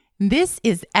This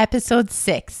is episode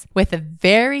 6 with a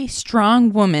very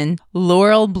strong woman,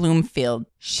 Laurel Bloomfield.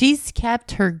 She's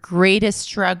kept her greatest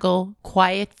struggle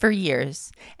quiet for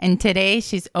years, and today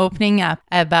she's opening up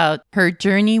about her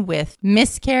journey with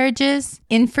miscarriages,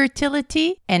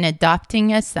 infertility, and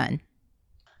adopting a son.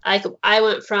 I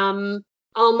went from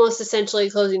almost essentially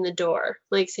closing the door,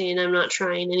 like saying I'm not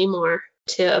trying anymore,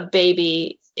 to a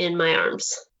baby in my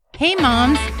arms. Hey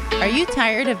moms, are you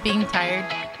tired of being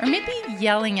tired? Or maybe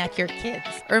yelling at your kids?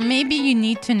 Or maybe you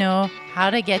need to know how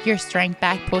to get your strength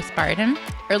back postpartum?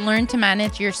 Or learn to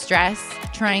manage your stress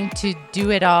trying to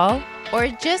do it all? Or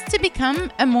just to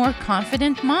become a more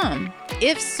confident mom?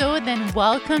 If so, then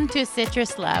welcome to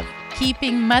Citrus Love,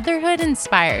 keeping motherhood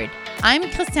inspired. I'm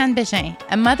Christiane Bégin,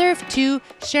 a mother of 2,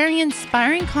 sharing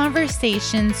inspiring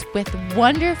conversations with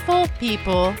wonderful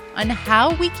people on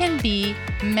how we can be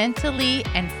mentally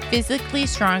and physically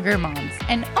stronger moms,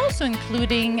 and also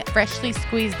including freshly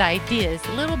squeezed ideas,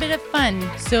 a little bit of fun,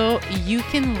 so you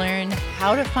can learn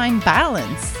how to find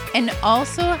balance and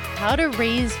also how to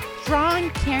raise strong,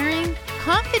 caring,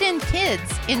 confident kids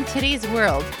in today's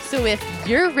world. So if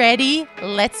you're ready,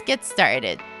 let's get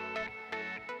started.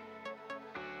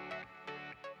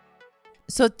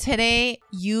 So today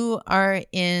you are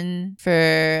in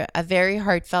for a very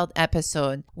heartfelt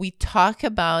episode. We talk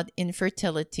about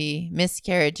infertility,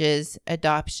 miscarriages,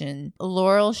 adoption.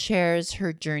 Laurel shares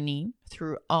her journey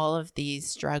through all of these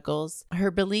struggles,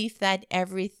 her belief that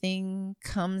everything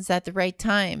comes at the right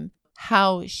time,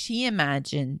 how she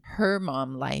imagined her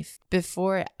mom life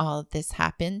before all this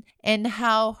happened, and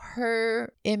how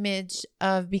her image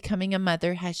of becoming a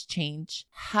mother has changed,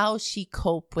 how she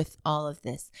coped with all of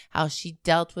this, how she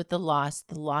dealt with the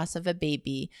loss of a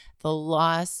baby, the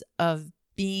loss of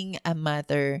being a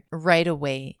mother right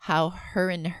away, how her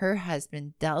and her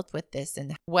husband dealt with this,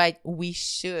 and what we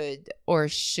should or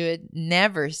should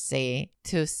never say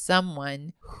to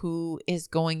someone who is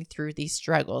going through these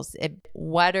struggles.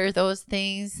 What are those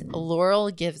things? Laurel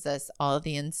gives us all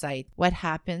the insight, what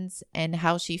happens and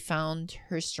how she found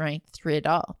her strength through it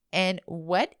all. And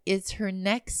what is her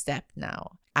next step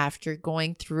now? After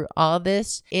going through all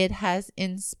this, it has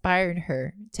inspired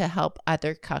her to help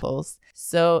other couples.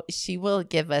 So she will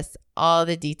give us all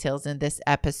the details in this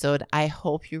episode. I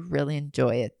hope you really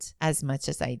enjoy it as much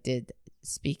as I did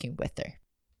speaking with her.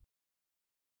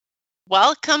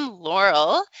 Welcome,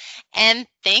 Laurel, and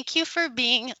thank you for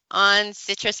being on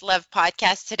Citrus Love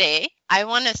podcast today. I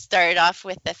want to start off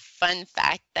with a fun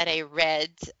fact that I read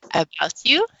about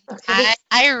you. Okay.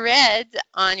 I read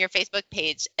on your Facebook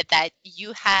page that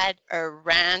you had a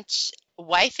ranch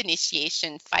wife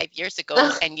initiation 5 years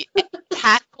ago and you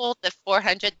tackled the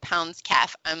 400 pounds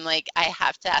calf. I'm like, I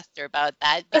have to ask her about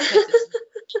that because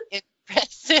it's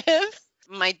impressive.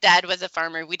 My dad was a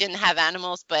farmer. We didn't have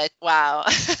animals, but wow.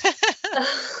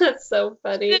 That's so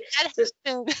funny.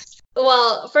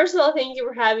 Well, first of all, thank you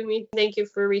for having me. Thank you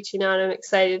for reaching out. I'm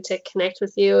excited to connect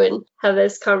with you and have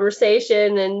this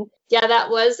conversation. And yeah, that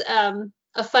was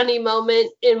a funny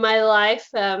moment in my life.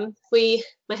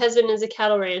 My husband is a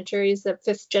cattle rancher. He's a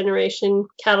 5th generation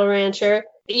cattle rancher.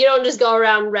 You don't just go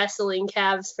around wrestling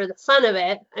calves for the fun of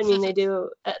it. I mean, they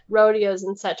do at rodeos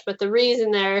and such, but the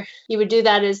reason you would do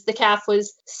that is the calf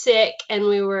was sick and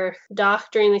we were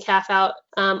doctoring the calf out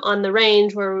on the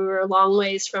range where we were a long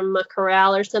ways from a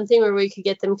corral or something where we could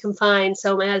get them confined.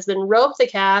 So my husband roped the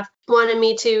calf, wanted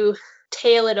me to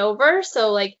tail it over,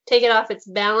 so like take it off its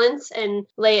balance and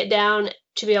lay it down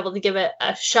to be able to give it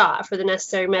a shot for the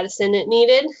necessary medicine it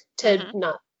needed to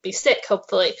not be sick,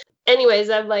 hopefully. Anyways,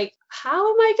 I'm like,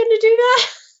 how am I going to do that?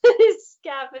 This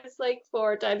calf is like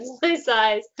 4 times my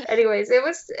size. Anyways,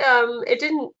 it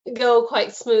didn't go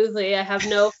quite smoothly. I have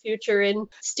no future in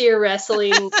steer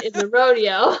wrestling in the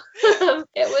rodeo.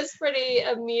 It was pretty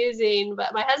amusing,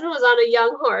 but my husband was on a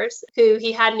young horse who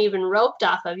he hadn't even roped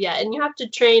off of yet. And you have to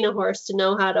train a horse to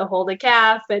know how to hold a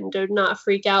calf and to not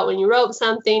freak out when you rope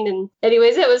something. And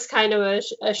anyways, it was kind of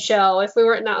a show. If we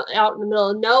weren't out in the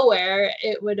middle of nowhere,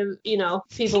 it would have,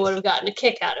 people would have gotten a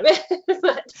kick out of it.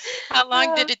 But how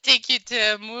long did it take you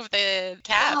to move the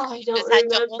calf? Oh, I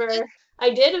don't remember.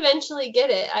 I did eventually get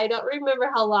it. I don't remember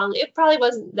how long. It probably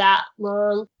wasn't that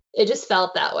long. It just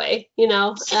felt that way, And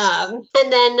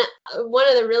then one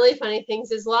of the really funny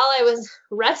things is while I was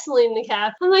wrestling the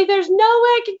calf, I'm like, there's no way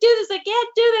I can do this. I can't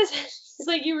do this. She's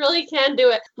like, you really can do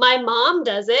it. My mom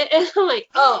does it. And I'm like,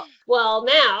 oh, well,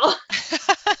 now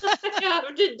I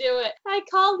have to do it. I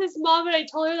called his mom and I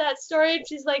told her that story. And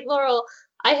she's like, Laurel,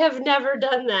 I have never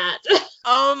done that.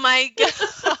 Oh my God.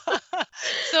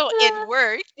 So it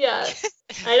worked. Yeah.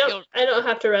 I don't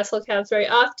have to wrestle calves very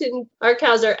often. Our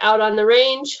cows are out on the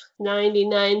range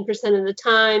 99% of the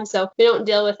time, so we don't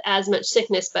deal with as much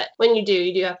sickness. But when you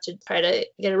do have to try to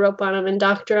get a rope on them and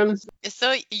doctor them.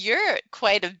 So you're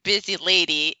quite a busy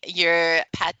lady. You're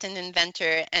patent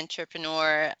inventor,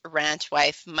 entrepreneur, ranch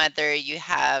wife, mother. You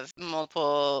have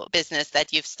multiple business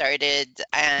that you've started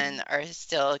and are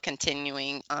still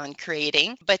continuing on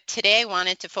creating. But today I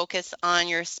wanted to focus on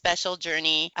your special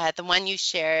journey, the one you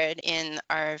shared in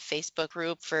our Facebook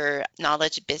group for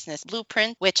Knowledge Business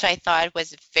Blueprint, which I thought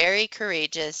was very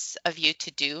courageous of you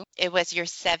to do. It was your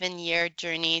 7-year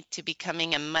journey to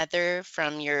becoming a mother,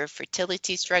 from your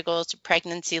fertility struggles to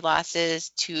pregnancy losses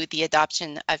to the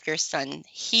adoption of your son,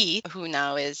 Heath, who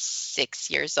now is 6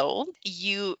 years old.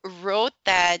 You wrote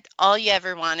that all you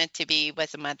ever wanted to be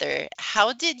was a mother.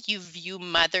 How did you view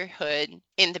motherhood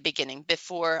in the beginning,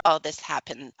 before all this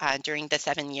happened during the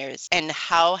 7 years? And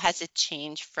how has it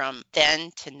changed from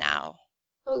then to now?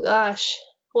 Oh gosh.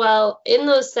 Well, in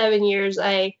those 7 years,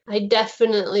 I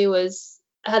definitely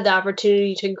had the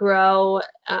opportunity to grow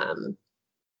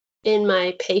in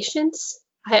my patience.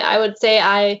 I would say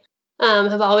I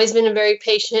have always been a very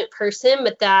patient person,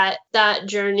 but that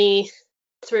journey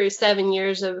through 7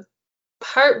 years of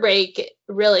heartbreak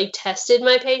really tested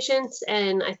my patience,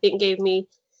 and I think gave me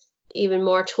even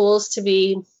more tools to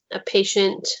be a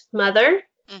patient mother.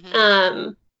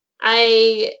 Mm-hmm.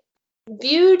 I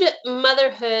viewed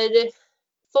motherhood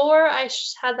before I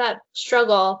had that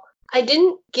struggle. I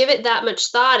didn't give it that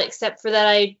much thought, except for that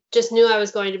I just knew I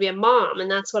was going to be a mom, and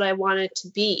that's what I wanted to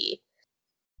be.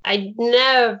 I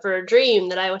never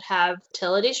dreamed that I would have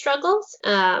fertility struggles.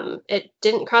 It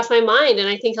didn't cross my mind, and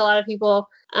I think a lot of people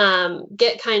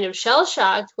get kind of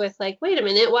shell-shocked with like, wait a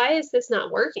minute, why is this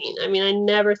not working? I mean, I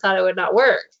never thought it would not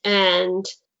work. And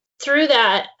through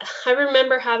that, I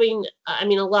remember having, a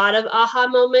lot of aha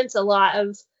moments, a lot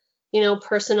of,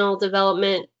 personal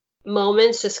development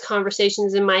moments, just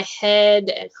conversations in my head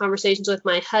and conversations with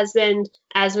my husband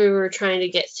as we were trying to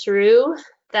get through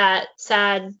that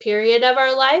sad period of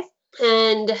our life.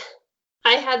 And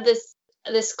I had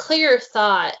this clear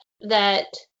thought that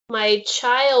my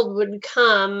child would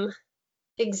come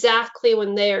exactly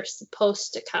when they are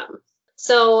supposed to come.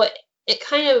 So it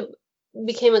kind of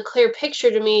became a clear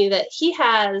picture to me that he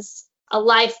has a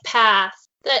life path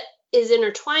that is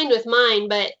intertwined with mine,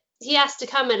 but he has to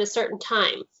come at a certain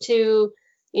time to,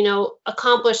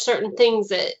 accomplish certain things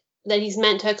that he's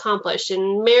meant to accomplish,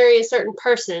 and marry a certain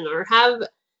person or have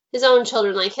his own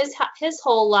children. Like his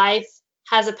whole life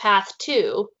has a path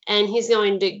too, and he's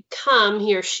going to come,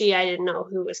 he or she, I didn't know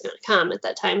who was going to come at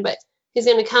that time, but he's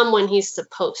going to come when he's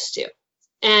supposed to.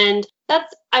 And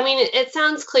that's, it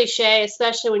sounds cliche,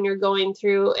 especially when you're going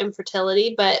through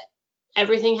infertility, but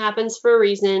everything happens for a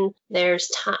reason. There's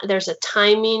a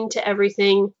timing to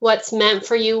everything. What's meant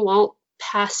for you won't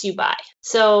pass you by.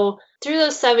 So through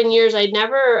those 7 years, I'm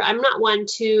not one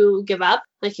to give up.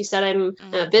 Like you said, I'm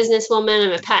a businesswoman.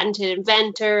 I'm a patented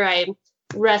inventor. I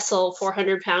wrestle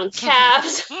 400-pound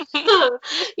calves.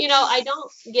 I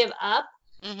don't give up.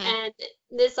 Mm-hmm. And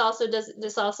this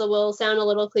also will sound a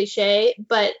little cliche,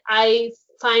 but I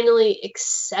finally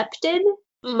accepted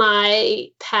my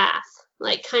path.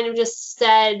 Like, kind of just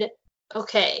said,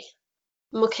 okay,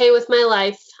 I'm okay with my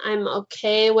life. I'm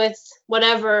okay with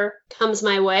whatever comes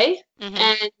my way. Mm-hmm.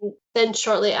 And then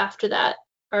shortly after that,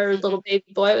 our little baby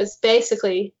boy was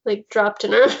basically like dropped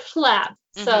in our lap.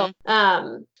 Mm-hmm. So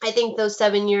I think those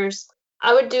 7 years,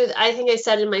 I think I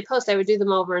said in my post, I would do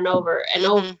them over and over and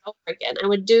over and over again. I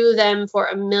would do them for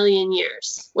 1,000,000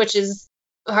 years, which is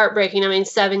heartbreaking.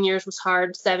 7 years was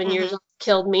hard. 7 years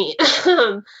killed me.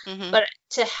 But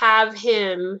to have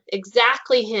him,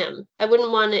 exactly him, I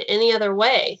wouldn't want it any other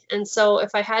way. And so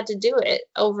if I had to do it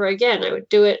over again, I would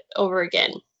do it over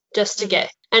again just to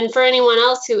get. And for anyone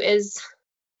else who is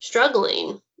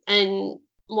struggling and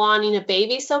wanting a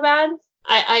baby so bad,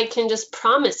 I can just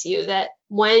promise you that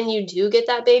when you do get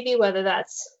that baby, whether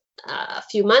that's a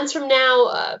few months from now,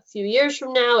 a few years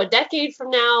from now, a decade from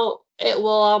now, it will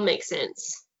all make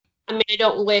sense. I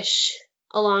don't wish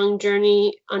a long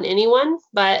journey on anyone,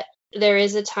 but there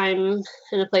is a time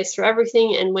and a place for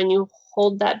everything. And when you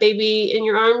hold that baby in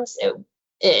your arms,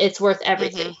 it's worth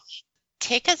everything. Mm-hmm.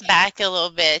 Take us back a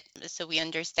little bit so we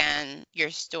understand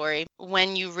your story.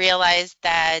 When you realized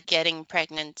that getting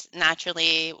pregnant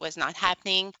naturally was not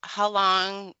happening, how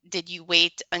long did you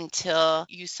wait until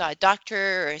you saw a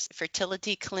doctor or a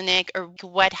fertility clinic, or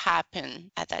what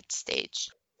happened at that stage?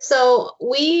 So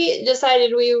we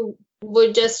decided we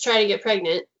would just try to get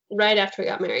pregnant right after we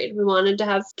got married. We wanted to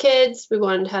have kids. We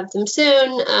wanted to have them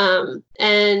soon.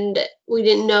 And we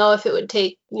didn't know if it would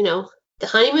take, the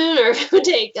honeymoon or if it would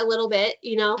take a little bit,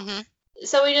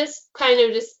 So we just kind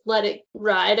of just let it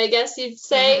ride, I guess you'd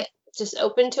say. Just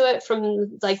open to it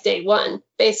from like day one,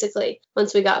 basically.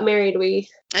 Once we got married, we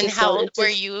And just how old were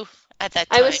you at that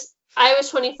time? I was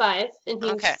 25 and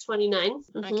he was 29.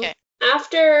 Okay.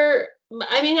 After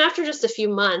just a few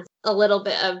months, a little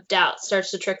bit of doubt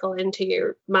starts to trickle into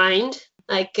your mind.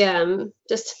 Like,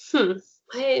 just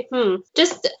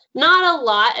not a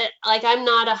lot. Like, I'm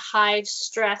not a high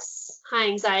stress, high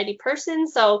anxiety person,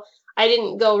 so I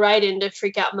didn't go right into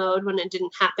freak out mode when it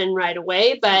didn't happen right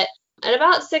away. But at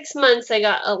about 6 months, I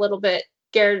got a little bit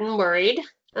scared and worried.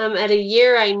 At a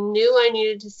year, I knew I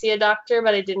needed to see a doctor,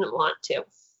 but I didn't want to.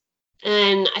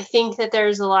 And I think that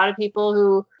there's a lot of people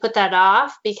who put that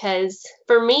off because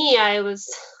for me, I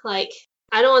was like,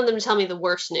 I don't want them to tell me the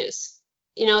worst news,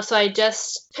 so I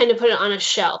just kind of put it on a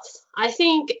shelf. I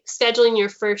think scheduling your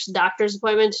first doctor's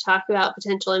appointment to talk about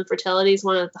potential infertility is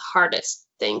one of the hardest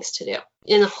things to do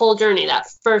in the whole journey, that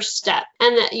first step.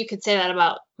 And that you could say that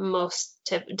about most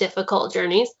difficult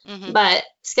journeys, but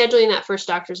scheduling that first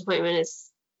doctor's appointment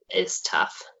is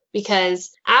tough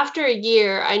because after a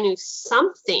year, I knew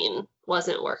something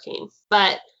wasn't working,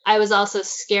 but I was also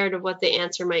scared of what the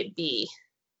answer might be.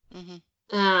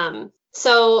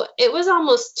 So it was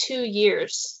almost 2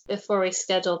 years before we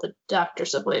scheduled the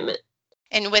doctor's appointment.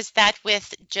 And was that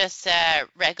with just a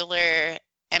regular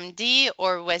MD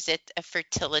or was it a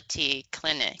fertility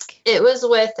clinic? It was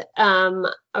with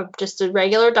just a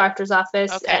regular doctor's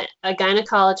office, a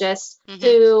gynecologist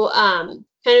who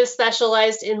kind of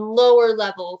specialized in lower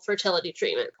level fertility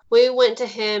treatment. We went to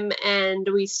him and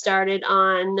we started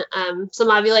on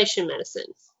some ovulation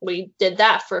medicine. We did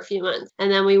that for a few months.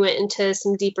 And then we went into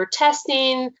some deeper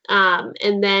testing.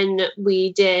 And then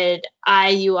we did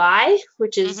IUI,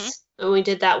 which is, and we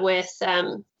did that with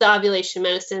the ovulation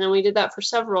medicine. And we did that for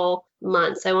several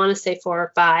months. I want to say 4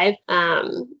 or 5.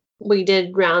 We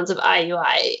did rounds of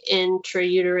IUI,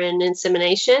 intrauterine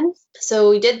insemination. So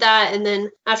we did that. And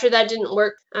then after that didn't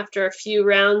work, after a few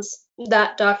rounds,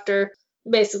 that doctor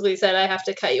basically said, I have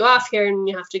to cut you off here and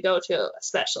you have to go to a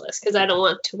specialist because I don't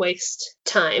want to waste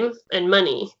time and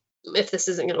money if this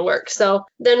isn't going to work. So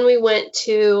then we went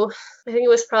to, I think it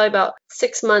was probably about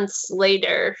 6 months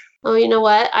later. Oh, you know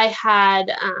what? I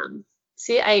had,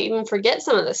 I even forget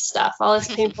some of this stuff, all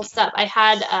this painful stuff. I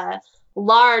had a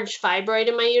large fibroid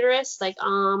in my uterus, like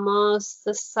almost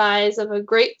the size of a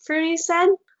grapefruit, he said.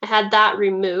 I had that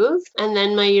removed, and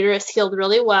then my uterus healed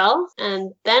really well,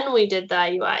 and then we did the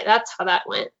IUI. That's how that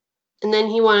went. And then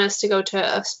he wanted us to go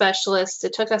to a specialist.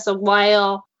 It took us a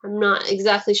while. I'm not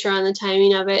exactly sure on the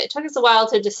timing of it. It took us a while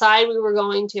to decide we were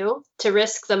going to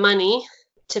risk the money,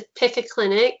 to pick a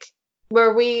clinic.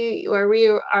 Where we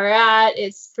are at,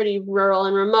 it's pretty rural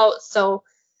and remote, so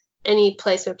any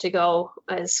place we have to go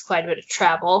is quite a bit of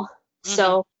travel.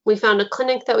 So we found a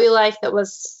clinic that we liked that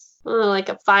was like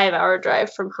a 5-hour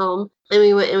drive from home. And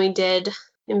we went and we did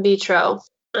in vitro.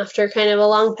 After kind of a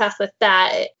long path with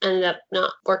that, it ended up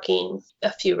not working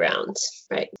a few rounds,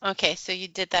 right? Okay, so you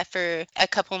did that for a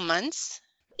couple months?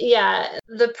 Yeah,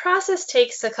 the process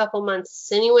takes a couple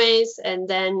months anyways, and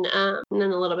then a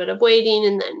little bit of waiting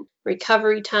and then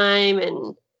recovery time.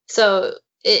 And so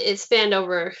it spanned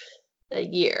over a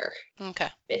year,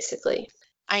 basically.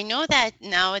 I know that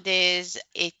nowadays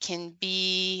it can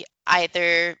be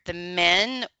either the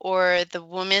men or the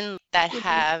women that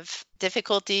have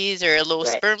difficulties or a low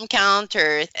sperm count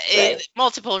or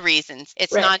multiple reasons.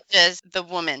 It's not just the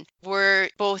woman. Were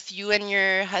both you and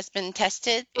your husband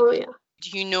tested? Oh, yeah.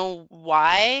 Do you know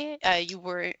why you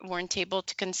weren't able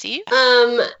to conceive?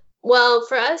 Well,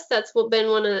 for us, that's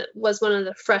was one of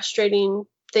the frustrating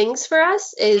things for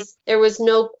us is there was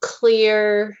no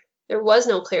clear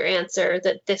answer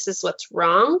that this is what's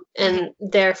wrong, and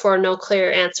therefore no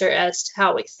clear answer as to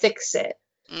how we fix it.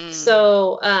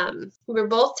 So we're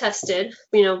both tested,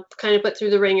 kind of put through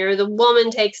the ringer. The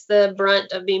woman takes the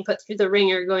brunt of being put through the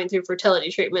ringer going through fertility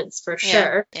treatments for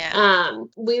sure. Yeah.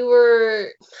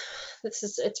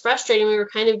 It's frustrating. We were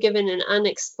kind of given an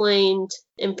unexplained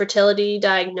infertility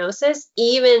diagnosis,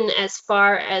 even as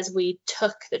far as we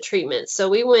took the treatment. So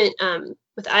we went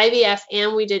with IVF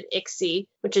and we did ICSI,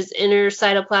 which is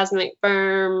intracytoplasmic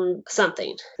sperm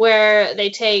something, where they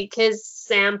take his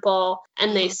sample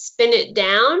and they spin it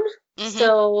down.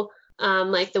 So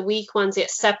like the weak ones get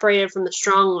separated from the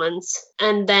strong ones,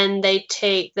 and then they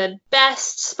take the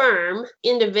best sperm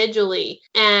individually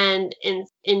and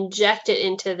inject it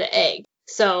into the egg.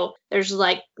 So there's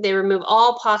they remove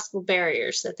all possible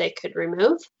barriers that they could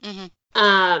remove.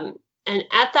 And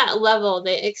at that level,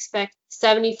 they expect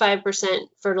 75%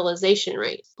 fertilization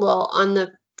rate. Well, on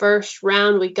the first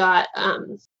round, we got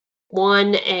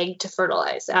one egg to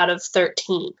fertilize out of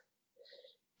 13.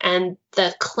 And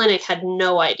the clinic had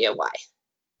no idea why.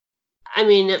 I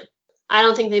mean, I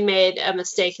don't think they made a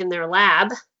mistake in their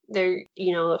lab. They're,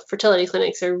 fertility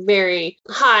clinics are very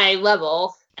high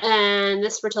level. And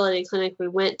this fertility clinic we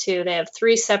went to, they have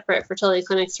 3 separate fertility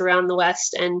clinics around the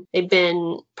West, and they've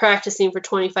been practicing for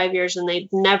 25 years, and they've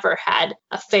never had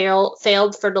a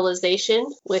failed fertilization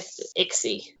with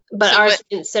ICSI. But ours is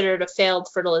considered a failed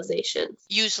fertilization.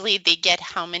 Usually they get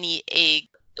how many eggs?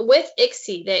 With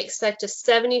ICSI, they expect a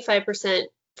 75%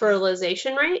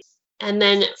 fertilization rate. And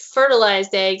then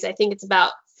fertilized eggs, I think it's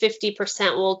about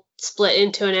 50% will split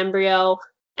into an embryo.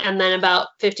 And then about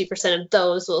 50% of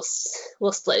those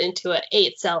will split into an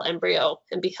 8-cell embryo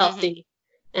and be healthy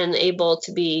and able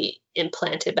to be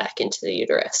implanted back into the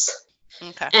uterus.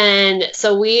 Okay. And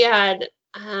so we had,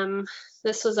 that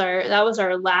was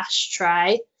our last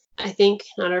try. I think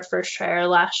not our first try, our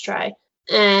last try.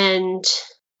 And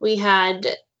we had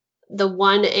the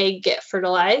one egg get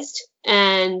fertilized,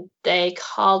 and they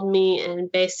called me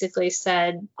and basically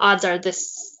said, odds are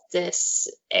this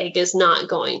egg is not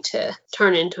going to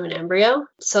turn into an embryo.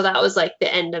 So that was like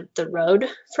the end of the road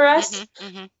for us.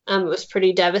 It was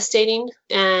pretty devastating.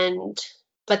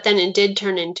 But then it did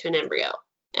turn into an embryo,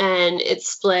 and it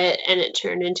split, and it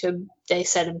turned into, they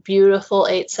said, a beautiful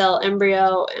 8-cell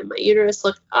embryo, and my uterus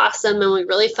looked awesome. And we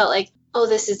really felt like, oh,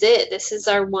 this is it. This is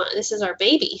our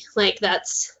baby. Like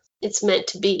it's meant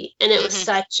to be. And it was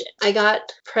I got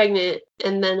pregnant,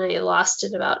 and then I lost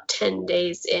it about 10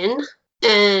 days in.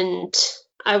 And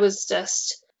I was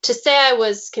just, to say I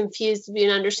was confused would be an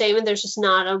understatement. There's just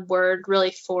not a word really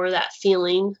for that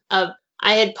feeling of, we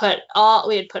had put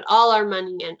all our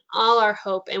money in, all our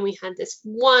hope, and we had this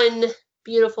one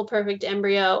beautiful, perfect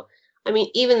embryo. I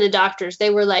mean, even the doctors, they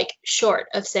were like short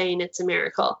of saying it's a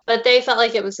miracle, but they felt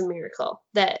like it was a miracle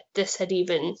that this had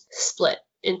even split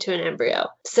into an embryo.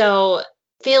 So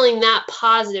feeling that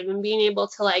positive and being able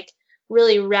to like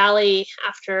really rally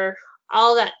after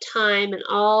all that time and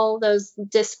all those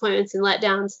disappointments and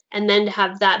letdowns, and then to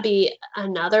have that be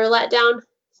another letdown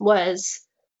was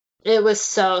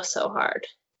so hard.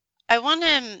 I want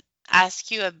to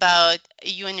ask you about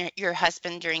you and your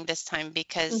husband during this time,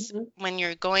 because when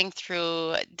you're going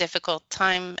through a difficult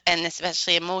time, and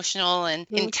especially emotional and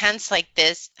intense like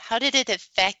this, how did it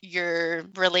affect your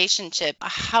relationship?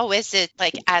 How is it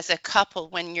like as a couple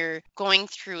when you're going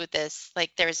through this?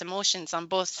 Like there's emotions on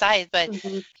both sides, but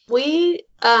we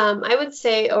I would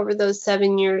say over those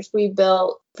 7 years we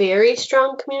built very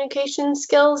strong communication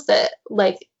skills that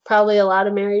like probably a lot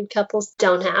of married couples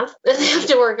don't have. They have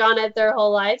to work on it their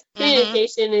whole life.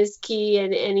 Communication is key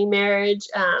in any marriage.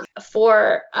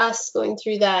 For us going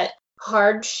through that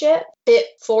hardship, it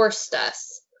forced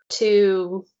us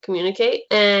to communicate.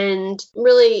 And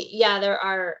really, there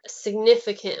are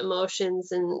significant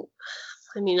emotions. And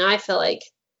I mean, I feel like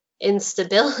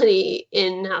instability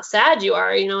in how sad you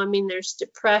are. There's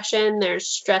depression, there's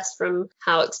stress from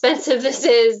how expensive this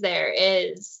is. There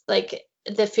is like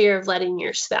the fear of letting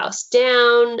your spouse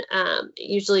down. It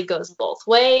usually goes both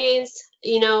ways.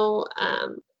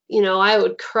 I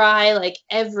would cry like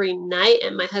every night,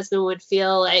 and my husband would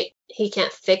feel like he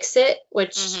can't fix it,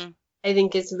 which I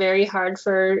think is very hard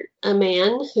for a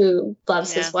man who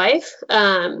loves his wife.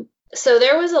 So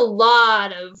there was a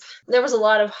lot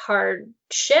of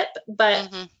hardship,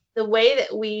 but the way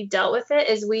that we dealt with it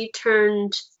is we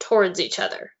turned towards each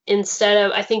other instead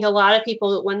of, I think a lot of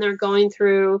people, when they're going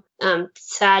through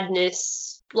sadness,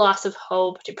 loss of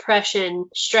hope, depression,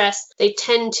 stress, they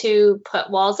tend to put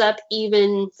walls up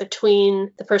even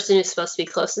between the person who's supposed to be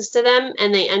closest to them,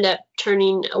 and they end up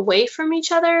turning away from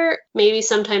each other, maybe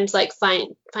sometimes like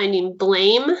finding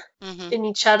blame in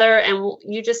each other. And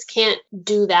you just can't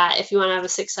do that if you want to have a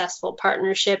successful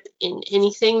partnership in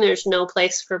anything. There's no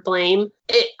place for blame.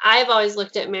 I've always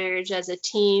looked at marriage as a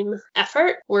team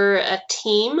effort. We're a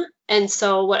team. And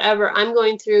so whatever I'm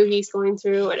going through, he's going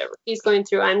through, whatever he's going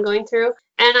through, I'm going through.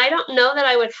 And I don't know that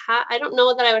I would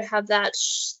have that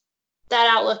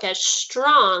outlook as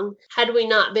strong had we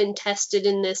not been tested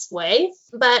in this way.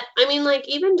 But I mean, like,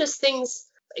 even just things,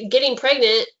 getting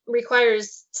pregnant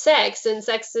requires sex, and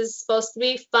sex is supposed to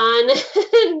be fun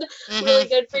and really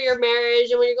good for your marriage.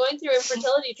 And when you're going through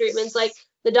infertility treatments, like,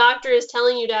 the doctor is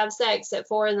telling you to have sex at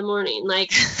 4 a.m.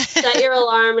 Like, set your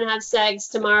alarm and have sex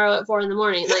tomorrow at 4 a.m.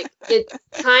 Like, it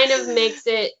kind of makes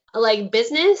it like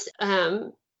business.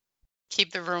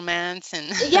 Keep the romance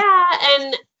and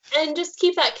and just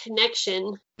keep that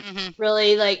connection,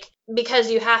 really, like, because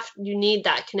you need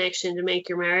that connection to make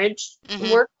your marriage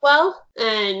work well.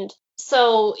 And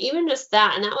so even just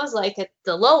that, and that was like at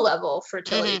the low level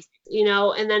fertility.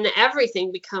 and then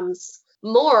everything becomes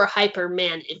more hyper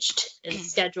managed and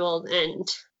scheduled, and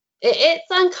it's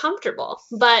uncomfortable.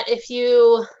 But if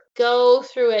you go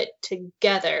through it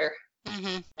together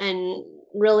and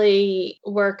really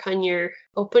work on your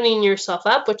opening yourself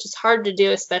up, which is hard to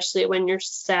do, especially when you're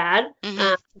sad.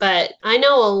 But I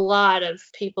know a lot of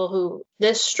people who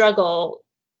this struggle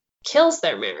kills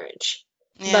their marriage.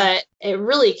 But it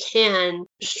really can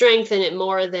strengthen it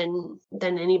more than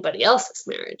anybody else's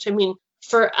marriage. I mean,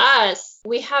 for us,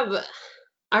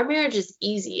 our marriage is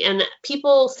easy. And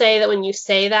people say that when you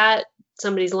say that,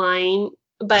 somebody's lying.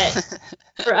 But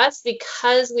for us,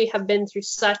 because we have been through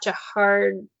such a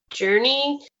hard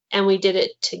journey and we did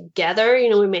it together,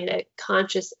 we made a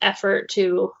conscious effort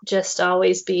to just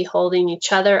always be holding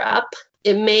each other up.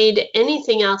 It made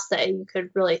anything else that you could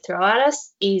really throw at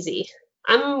us easy.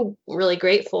 I'm really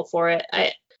grateful for it.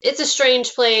 It's a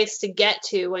strange place to get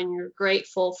to when you're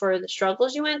grateful for the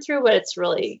struggles you went through, but it's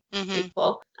really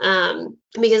grateful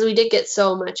because we did get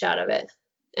so much out of it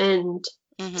and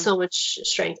so much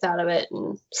strength out of it,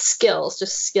 and skills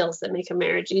that make a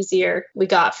marriage easier. We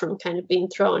got from kind of being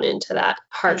thrown into that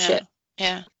hardship.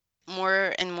 Yeah.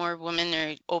 More and more women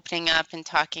are opening up and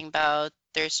talking about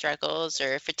their struggles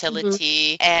or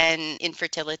fertility and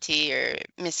infertility or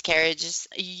miscarriages.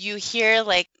 You hear,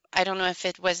 like, I don't know if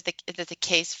it was the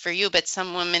case for you, but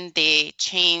some women, they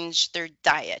change their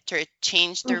diet or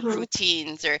change their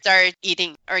routines or start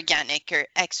eating organic or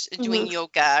doing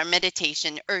yoga or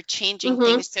meditation or changing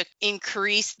things to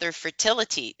increase their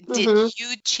fertility. Did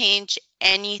you change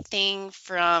anything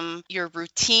from your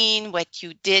routine, what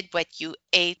you did, what you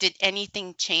ate? Did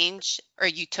anything change, or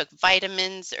you took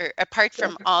vitamins, or apart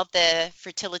from all the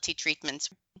fertility treatments?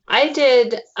 I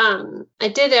did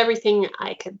everything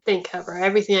I could think of, or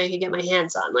everything I could get my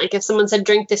hands on. Like if someone said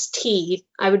drink this tea,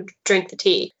 I would drink the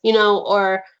tea,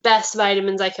 or best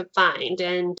vitamins I could find.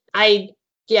 And I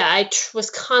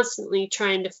was constantly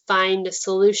trying to find a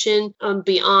solution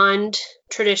beyond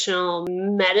traditional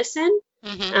medicine.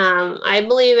 I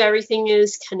believe everything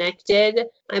is connected.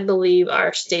 I believe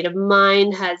our state of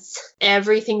mind has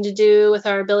everything to do with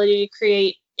our ability to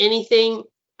create anything.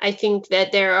 I think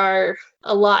that there are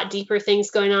a lot deeper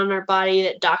things going on in our body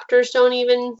that doctors don't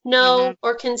even know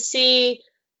or can see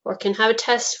or can have a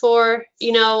test for,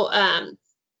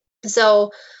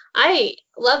 So I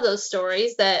love those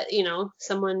stories that,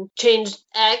 someone changed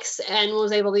X and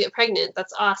was able to get pregnant.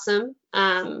 That's awesome.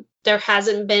 There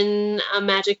hasn't been a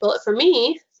magic bullet for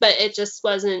me, but it just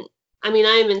wasn't. I mean,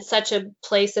 I'm in such a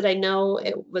place that I know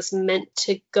it was meant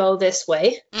to go this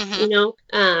way, But,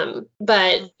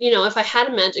 if I had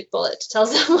a magic bullet to tell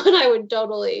someone, I would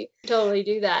totally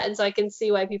do that. And so I can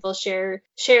see why people share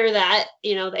that,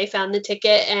 they found the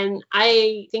ticket. And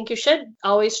I think you should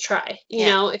always try,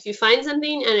 if you find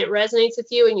something and it resonates with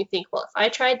you and you think, well, if I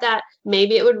tried that,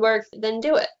 maybe it would work, then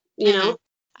do it,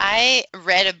 I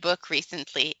read a book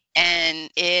recently,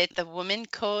 and The Woman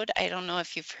Code. I don't know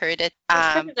if you've heard it.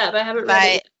 I've heard of that, but I haven't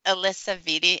read it. By Alisa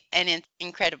Vitti, and it's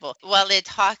incredible. Well, it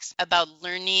talks about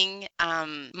learning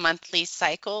monthly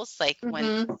cycles, like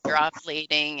when you're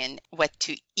ovulating and what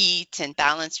to eat and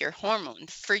balance your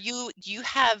hormones. For you, do you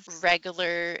have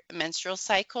regular menstrual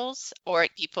cycles, or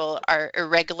people are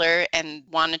irregular and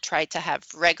want to try to have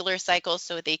regular cycles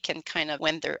so they can kind of,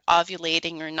 when they're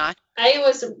ovulating or not? I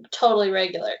was totally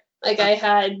regular. Like I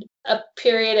had a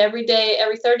period every day,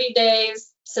 every 30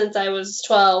 days since I was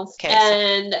 12. Okay,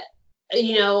 and,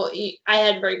 I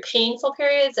had very painful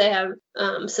periods. I have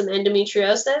some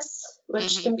endometriosis,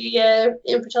 which can be a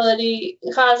infertility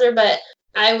causer, but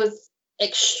I was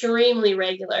extremely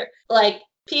regular. Like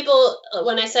people,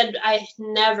 when I said I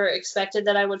never expected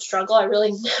that I would struggle, I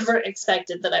really never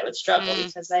expected that I would struggle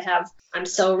because I'm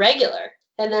so regular.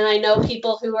 And then I know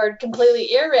people who are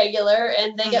completely irregular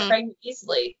and they get pregnant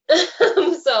easily.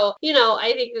 So,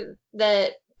 I think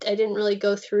that I didn't really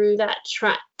go through that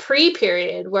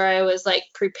pre-period where I was like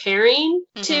preparing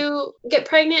to get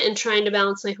pregnant and trying to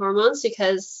balance my hormones,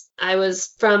 because I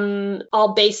was, from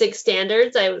all basic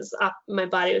standards, my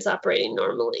body was operating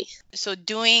normally. So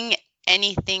doing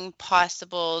anything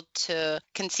possible to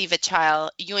conceive a child,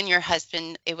 you and your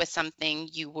husband, it was something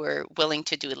you were willing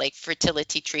to do, like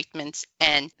fertility treatments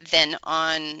and then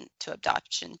on to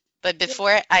adoption. But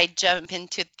before I jump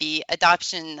into the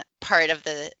adoption part of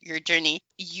your journey,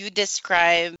 you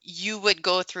describe you would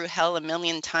go through hell a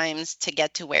million times to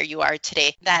get to where you are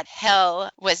today. That hell,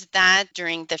 was that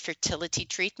during the fertility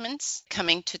treatments,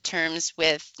 coming to terms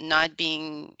with not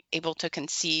being able to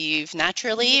conceive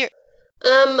naturally?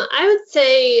 I would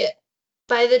say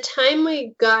by the time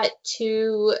we got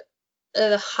to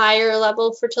the higher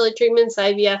level fertility treatments,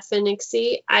 IVF and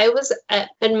ICSI, I was at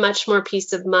much more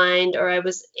peace of mind, or I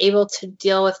was able to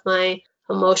deal with my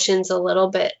emotions a little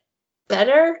bit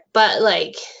better. But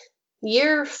like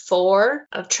year 4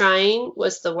 of trying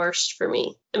was the worst for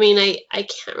me. I mean, I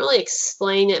can't really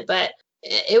explain it, but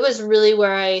it was really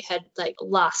where I had like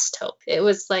lost hope. It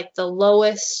was like the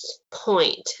lowest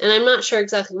point. And I'm not sure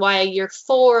exactly why year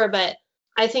 4, but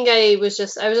I think I was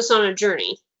just on a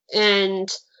journey. And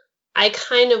I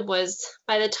kind of was,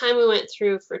 by the time we went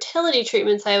through fertility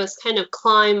treatments, I was kind of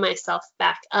clawing myself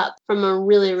back up from a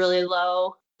really, really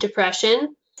low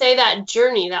depression. Say that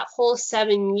journey, that whole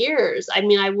 7 years, I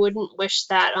mean, I wouldn't wish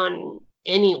that on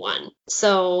anyone.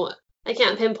 So I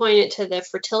can't pinpoint it to the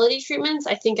fertility treatments.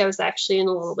 I think I was actually in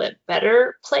a little bit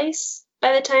better place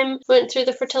by the time I went through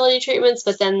the fertility treatments,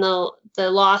 but then the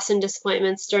loss and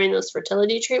disappointments during those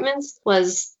fertility treatments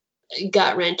was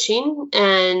gut-wrenching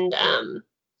and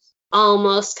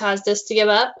almost caused us to give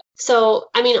up. So,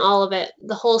 I mean, all of it,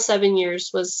 the whole 7 years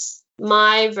was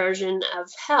my version of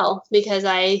hell, because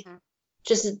I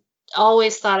just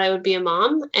always thought I would be a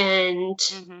mom, and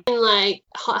like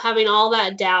having all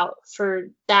that doubt for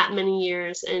that many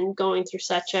years and going through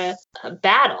such a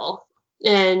battle,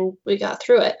 and we got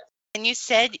through it. And you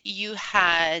said you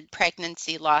had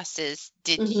pregnancy losses.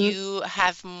 Did you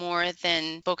have more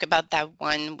than spoke about that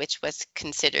one, which was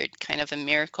considered kind of a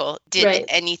miracle? Did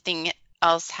anything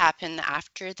else happen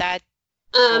after that?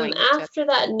 After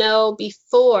that, no.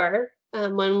 Before,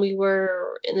 when we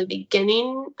were in the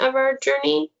beginning of our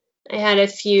journey, I had a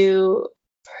few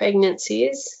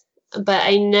pregnancies, but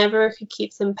I never could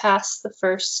keep them past the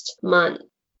first month.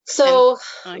 So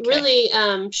really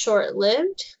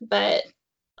short-lived, but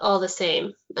all the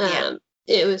same.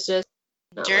 It was just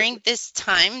during this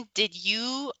time, did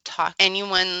you talk to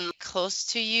anyone close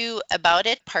to you about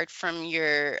it apart from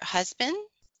your husband?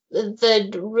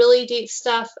 The really deep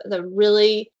stuff, the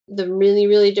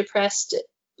really depressed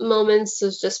moments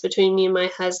was just between me and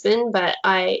my husband, but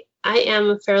I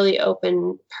am a fairly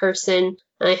open person.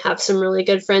 I have some really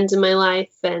good friends in my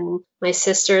life, and my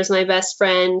sister is my best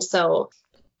friend. So,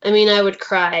 I mean, I would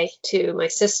cry to my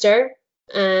sister,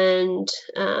 and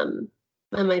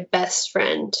my best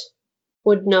friend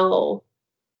would know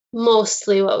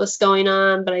mostly what was going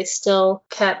on, but I still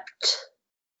kept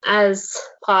as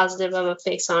positive of a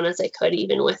face on as I could,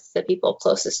 even with the people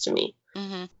closest to me.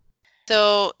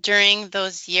 So during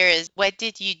those years, what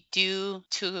did you do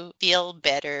to feel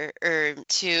better, or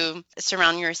to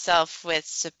surround yourself with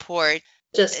support?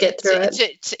 Just get through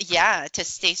it. To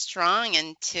stay strong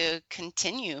and to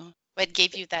continue. What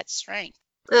gave you that strength?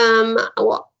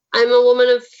 Well, I'm a woman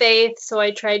of faith, so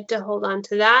I tried to hold on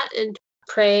to that and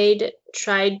prayed,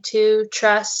 tried to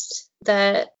trust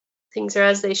that things are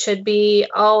as they should be.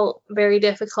 All very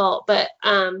difficult, but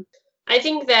I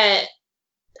think that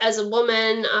as a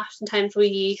woman, oftentimes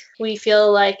we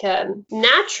feel like a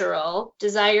natural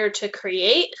desire to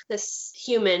create this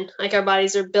human, like our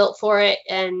bodies are built for it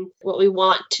and what we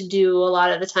want to do a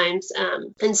lot of the times.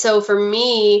 And so for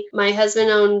me, my husband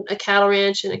owned a cattle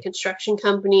ranch and a construction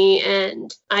company,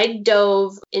 and I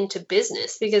dove into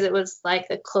business because it was like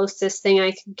the closest thing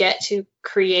I could get to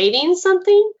creating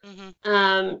something,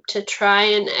 to try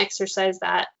and exercise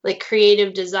that like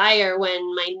creative desire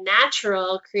when my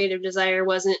natural creative desire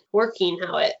wasn't working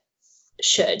how it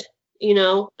should,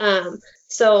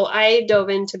 so I dove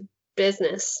into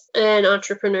business and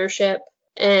entrepreneurship,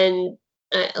 and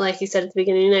like you said at the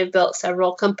beginning, I've built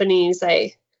several companies.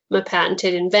 I'm a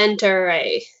patented inventor.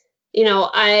 I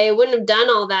wouldn't have done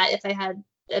all that if I had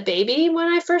a baby when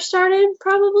I first started,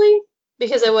 probably,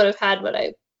 because I would have had what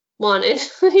I wanted,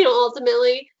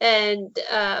 ultimately. And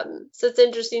so it's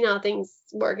interesting how things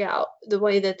work out the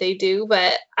way that they do.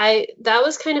 But that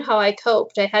was kind of how I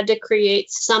coped. I had to create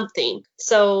something.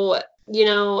 So,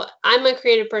 I'm a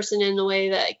creative person in the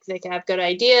way that I have good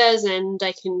ideas and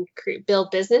I can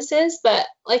build businesses. But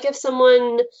like if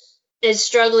someone is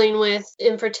struggling with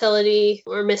infertility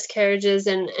or miscarriages,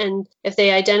 and if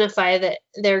they identify that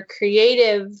their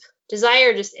creative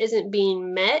desire just isn't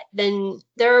being met, then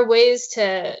there are ways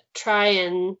to try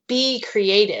and be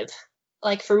creative.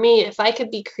 Like for me, if I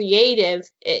could be creative,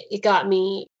 it got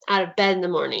me out of bed in the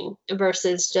morning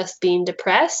versus just being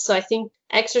depressed. So I think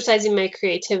exercising my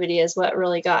creativity is what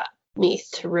really got me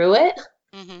through it.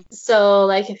 So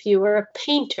like if you were a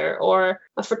painter or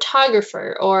a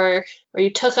photographer or you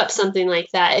took up something like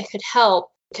that, it could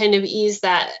help kind of ease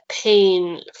that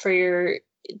pain for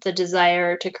the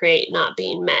desire to create not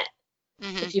being met.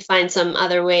 If you find some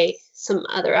other way, some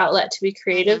other outlet to be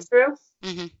creative through.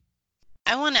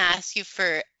 I want to ask you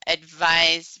for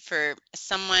advise for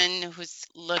someone who's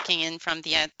looking in from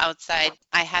the outside?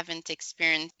 I haven't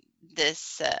experienced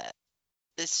this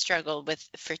struggle with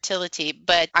fertility,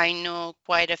 but I know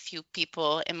quite a few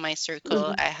people in my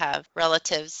circle. I have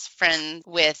relatives, friends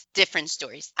with different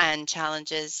stories and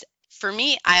challenges. For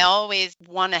me, I always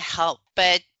want to help,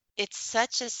 but it's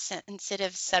such a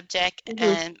sensitive subject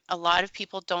and a lot of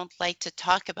people don't like to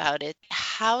talk about it.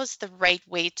 How's the right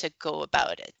way to go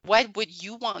about it? What would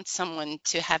you want someone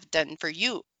to have done for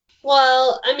you?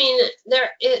 Well, I mean,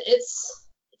 it's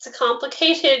a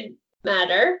complicated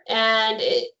matter, and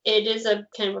it is a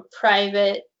kind of a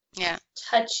private,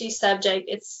 touchy subject.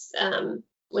 It's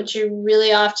what you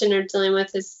really often are dealing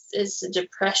with is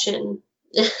depression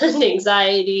and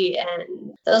anxiety,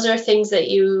 and those are things that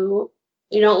you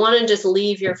don't want to just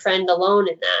leave your friend alone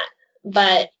in that.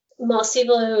 But most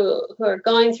people who are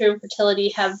going through infertility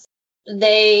have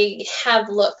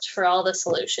looked for all the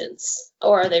solutions,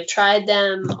 or they've tried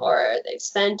them, or they've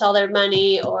spent all their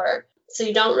money, or so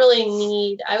you don't really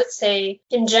need, I would say,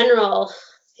 in general,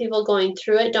 people going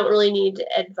through it don't really need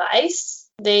advice.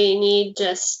 They need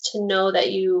just to know that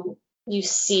you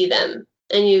see them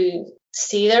and you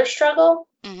see their struggle,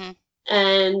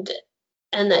 and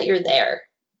that you're there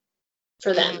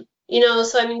for them.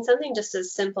 So I mean, something just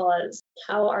as simple as,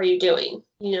 how are you doing?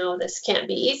 This can't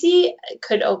be easy. It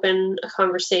could open a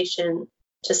conversation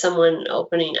to someone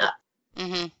opening up.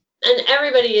 And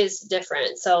everybody is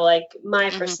different. So like my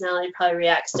personality probably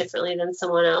reacts differently than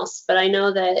someone else. But I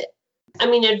know that, I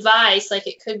mean, advice, like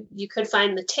you could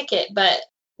find the ticket, but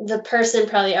the person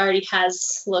probably already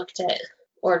has looked at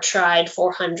or tried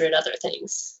 400 other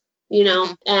things,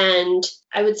 and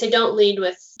I would say don't lead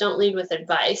with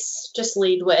advice. Just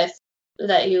lead with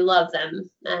that you love them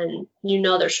and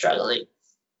they're struggling.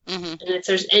 And if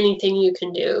there's anything you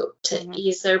can do to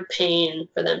ease their pain,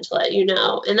 for them to let you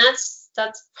know. And that's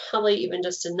probably even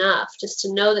just enough, just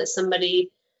to know that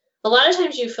somebody, a lot of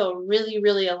times you feel really,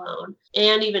 really alone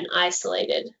and even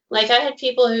isolated. Like I had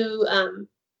people who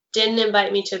didn't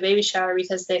invite me to a baby shower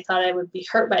because they thought I would be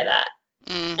hurt by that.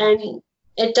 And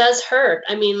it does hurt.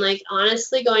 I mean, like,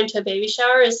 honestly, going to a baby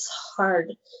shower is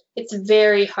hard. It's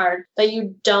very hard, but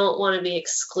you don't want to be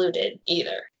excluded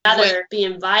either. Rather be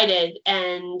invited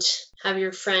and have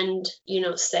your friend,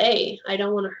 say, I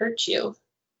don't want to hurt you,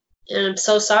 and I'm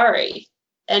so sorry,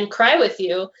 and cry with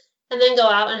you, and then go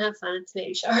out and have fun at the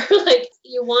baby shower. Like,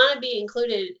 you want to be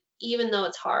included even though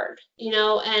it's hard,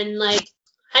 and like,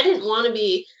 I didn't want to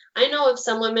be, I know of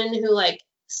some women who like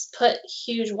put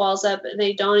huge walls up and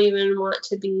they don't even want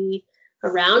to be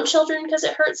around children because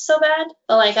it hurts so bad.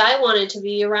 But like, I wanted to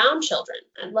be around children.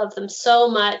 I love them so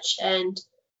much, and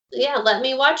let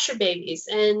me watch your babies,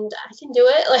 and I can do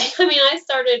it. Like, I mean, I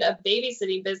started a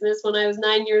babysitting business when I was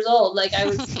 9 years old. Like, I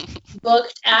was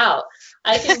booked out.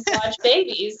 I can watch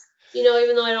babies,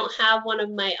 even though I don't have one of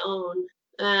my own,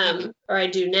 or I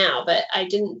do now, but I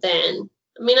didn't then.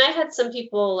 I mean, I had some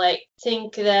people like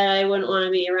think that I wouldn't want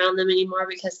to be around them anymore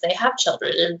because they have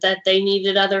children and that they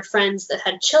needed other friends that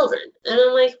had children. And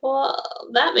I'm like, well,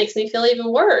 that makes me feel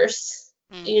even worse,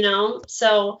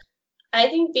 So I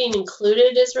think being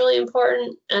included is really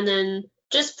important. And then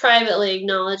just privately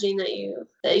acknowledging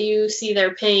that you see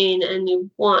their pain and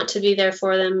you want to be there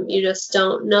for them. You just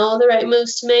don't know the right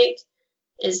moves to make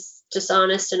is just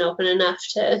honest and open enough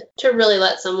to really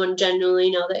let someone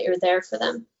genuinely know that you're there for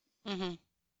them.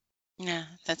 Yeah,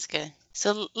 that's good.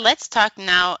 So let's talk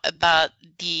now about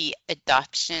the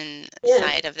adoption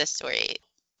side of the story.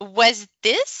 Was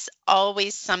this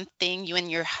always something you and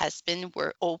your husband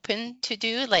were open to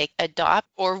do, like adopt,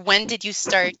 or when did you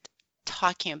start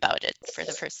talking about it for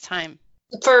the first time?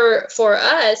 For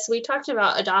us, we talked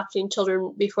about adopting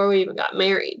children before we even got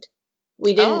married.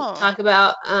 We didn't talk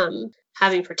about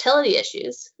having fertility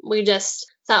issues. We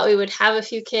just thought we would have a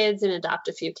few kids and adopt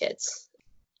a few kids.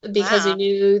 Because we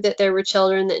knew that there were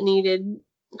children that needed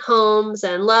homes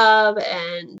and love,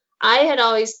 and I had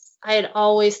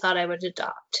always thought I would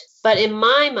adopt. But in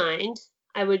my mind,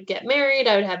 I would get married,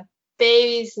 I would have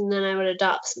babies, and then I would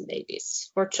adopt some babies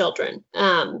or children.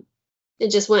 It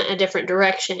just went a different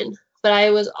direction. But I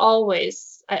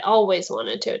always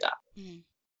wanted to adopt.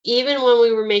 Even when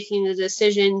we were making the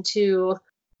decision to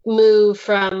move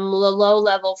from the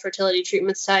low-level fertility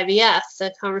treatments to IVF,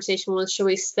 the conversation was, should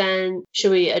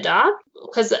we adopt?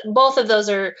 Because both of those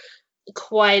are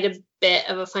quite a bit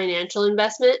of a financial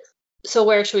investment. So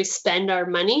where should we spend our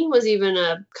money was even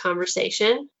a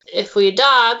conversation. If we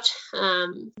adopt,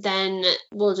 then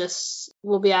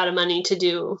we'll be out of money to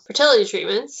do fertility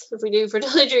treatments. If we do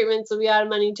fertility treatments, we'll be out of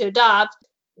money to adopt.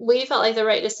 We felt like the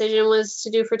right decision was to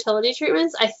do fertility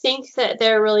treatments. I think that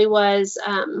there really was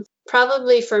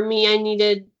probably for me, I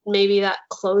needed maybe that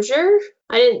closure.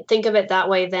 I didn't think of it that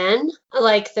way then.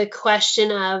 Like the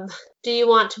question of, do you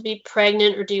want to be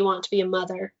pregnant or do you want to be a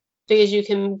mother? Because you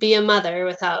can be a mother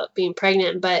without being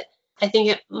pregnant, but I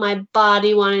think my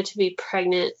body wanted to be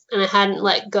pregnant and I hadn't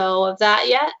let go of that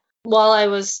yet. While I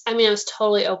was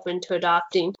totally open to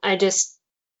adopting. I just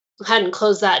hadn't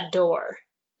closed that door.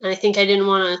 And I think I didn't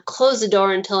want to close the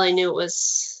door until I knew it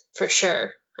was for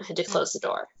sure. I had to close the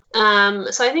door.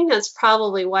 So I think that's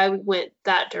probably why we went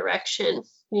that direction,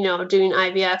 doing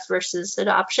IVF versus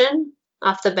adoption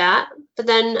off the bat. But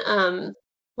then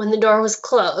when the door was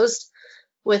closed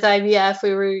with IVF,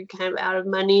 we were kind of out of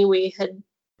money. We had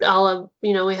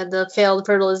we had the failed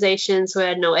fertilization, so we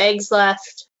had no eggs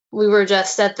left. We were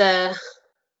just at the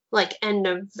end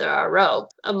of our rope,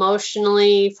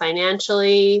 emotionally,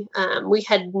 financially. We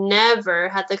had never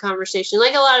had the conversation.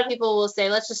 Like a lot of people will say,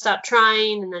 let's just stop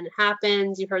trying, and then it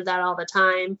happens. You've heard that all the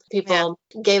time. People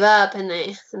gave up and then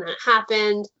it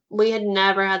happened. We had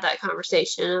never had that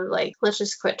conversation of let's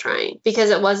just quit trying, because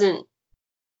it wasn't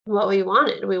what we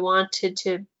wanted. We wanted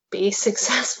to be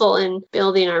successful in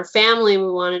building our family. We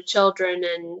wanted children,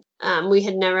 and we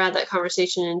had never had that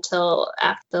conversation until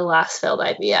after the last failed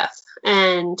IVF.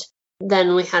 And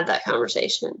then we had that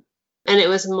conversation, and it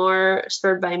was more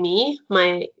spurred by me.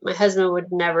 My husband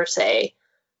would never say,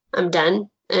 I'm done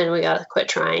and we got to quit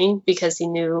trying, because he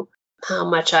knew how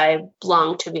much I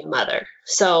longed to be a mother.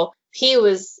 So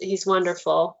he's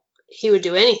wonderful. He would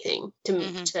do anything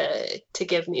to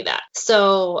give me that.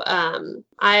 So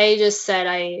I just said,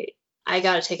 I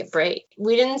got to take a break.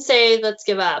 We didn't say let's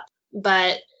give up,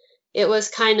 but it was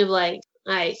kind of like,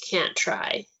 I can't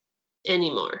try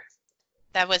anymore.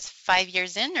 That was 5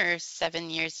 years in or 7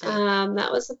 years in?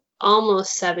 That was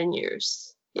almost 7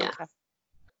 years. Yeah. Okay.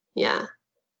 Yeah.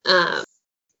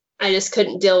 I just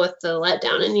couldn't deal with the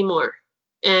letdown anymore.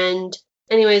 And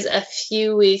anyways, a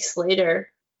few weeks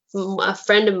later, a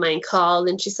friend of mine called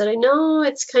and she said, I know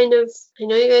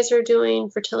you guys are doing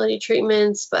fertility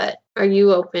treatments, but are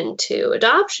you open to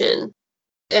adoption?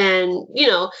 And,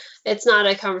 it's not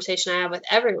a conversation I have with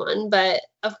everyone, but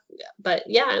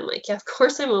yeah, I'm like, yeah, of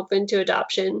course I'm open to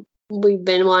adoption. We've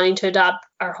been wanting to adopt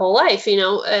our whole life,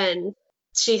 and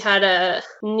she had a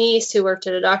niece who worked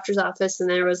at a doctor's office, and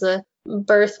there was a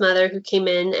birth mother who came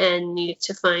in and needed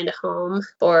to find a home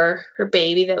for her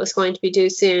baby that was going to be due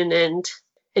soon. And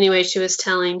anyway, she was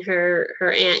telling her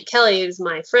Aunt Kelly, who's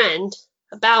my friend,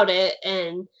 about it.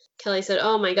 And Kelly said,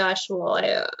 oh my gosh, well,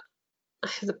 I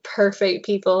have the perfect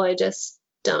people. I just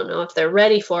don't know if they're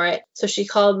ready for it. So she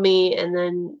called me, and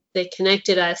then they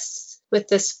connected us with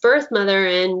this birth mother,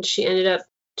 and she ended up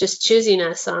just choosing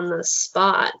us on the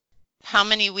spot. How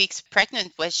many weeks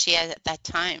pregnant was she at that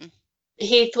time?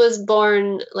 Heath was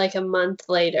born like a month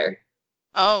later.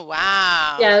 Oh,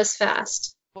 wow. Yeah, it was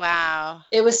fast. Wow.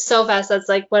 It was so fast. That's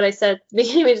like what I said. We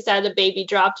just had a baby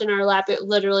dropped in our lap. It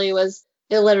literally was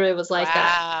like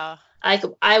that.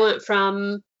 I went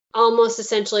from almost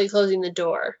essentially closing the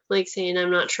door, like saying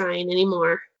I'm not trying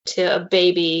anymore, to a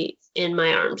baby in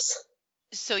my arms.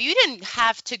 So you didn't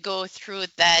have to go through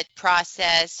that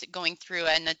process, going through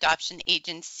an adoption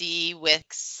agency with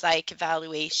psych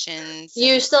evaluations.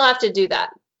 You still have to do that.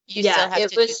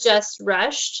 It was just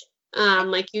rushed.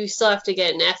 You still have to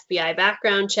get an FBI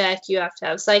background check. You have to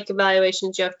have psych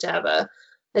evaluations. You have to have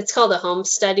it's called a home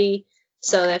study.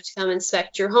 So they have to come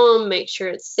inspect your home, make sure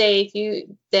it's safe. They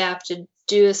have to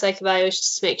do a psych evaluation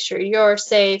to make sure you're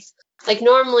safe. Like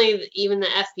normally, even the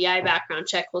FBI background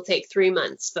check will take 3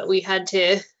 months, but we had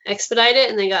to expedite it,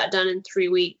 and they got done in 3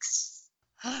 weeks.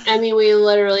 I mean, we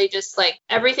literally just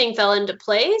everything fell into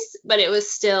place, but it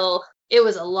was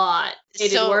a lot. It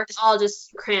did work all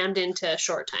just crammed into a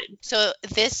short time. So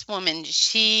this woman,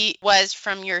 she was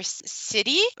from your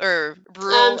city or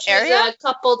rural area? A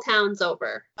couple towns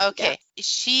over. Okay. Yeah.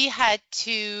 She had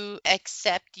to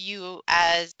accept you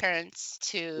as parents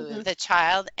to the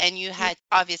child, and you had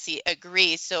obviously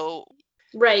agree. So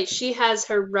right. She has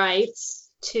her rights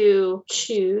to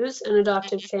choose an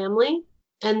adoptive family.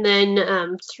 And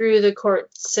then through the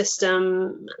court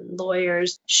system,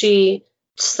 lawyers, she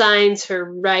signs her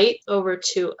right over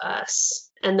to us,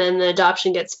 and then the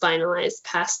adoption gets finalized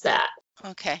past that.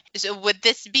 Okay. So would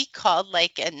this be called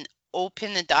an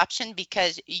open adoption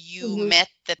because you met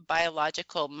the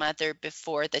biological mother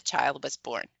before the child was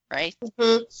born, right?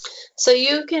 So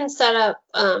you can set up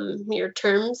your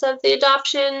terms of the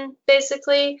adoption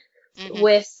basically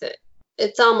with,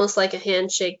 it's almost like a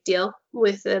handshake deal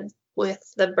with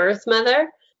the birth mother.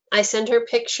 I send her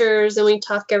pictures and we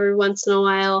talk every once in a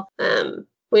while.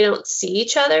 We don't see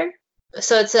each other.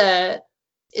 So it's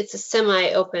a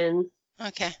semi-open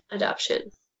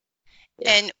adoption.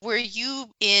 Yeah. And were you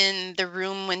in the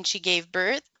room when she gave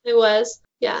birth? It was.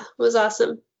 Yeah, it was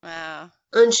awesome. Wow.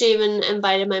 And she even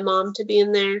invited my mom to be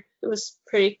in there. It was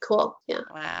pretty cool. Yeah.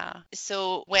 Wow.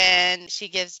 So when she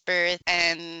gives birth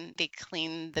and they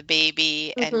clean the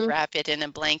baby and Mm-hmm. wrap it in a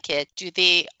blanket, do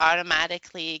they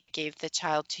automatically give the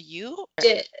child to you?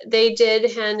 They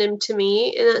did hand him to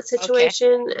me in that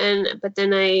situation, but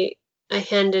then I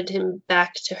handed him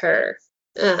back to her.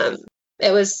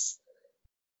 It was,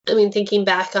 I mean, thinking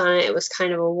back on it, it was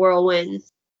kind of a whirlwind.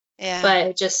 Yeah. But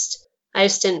I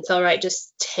just didn't feel right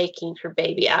just taking her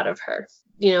baby out of her.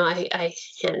 You know, I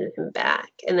handed him back.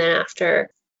 And then after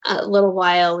a little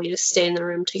while, we just stayed in the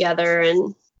room together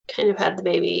and kind of had the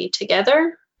baby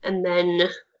together. And then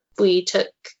we took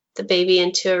the baby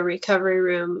into a recovery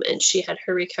room, and she had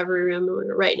her recovery room, and we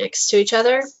were right next to each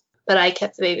other. But I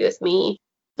kept the baby with me.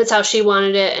 That's how she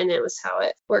wanted it, and it was how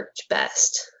it worked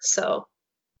best. So,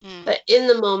 but in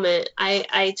the moment,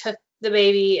 I took the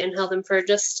baby and held him for it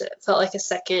felt like a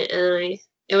second, and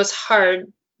it was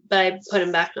hard, but I put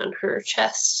him back on her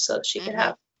chest so she could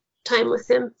have time with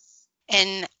him.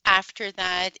 And after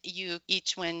that, you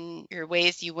each went your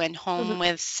ways. You went home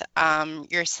with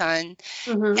your son,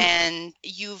 and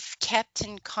you've kept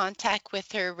in contact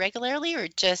with her regularly, or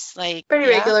just like pretty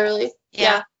regularly?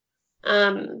 Yeah.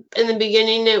 In the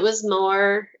beginning, it was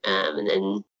more, and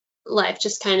then life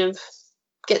just kind of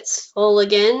gets full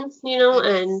again, you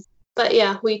know. But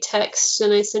yeah, we text,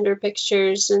 and I send her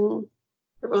pictures, and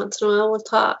every once in a while we'll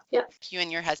talk. Yeah. You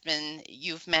and your husband,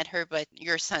 you've met her, but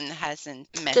your son hasn't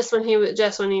met just her. when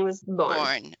he was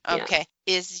born. Okay.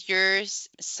 Yeah. Is your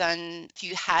son? Have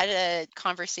you had a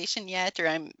conversation yet,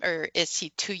 or is he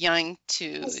too young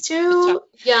to? He's too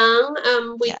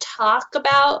young. We talk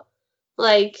about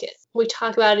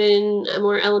it in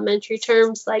more elementary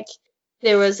terms. Like,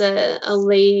 there was a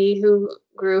lady who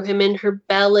grew him in her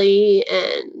belly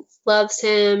and loves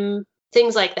him,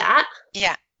 things like that.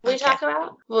 Yeah. We talk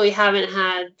about. Well, we haven't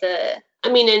had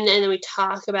and then we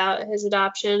talk about his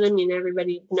adoption. I mean,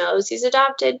 everybody knows he's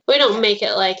adopted. We don't make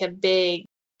it like a big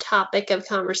topic of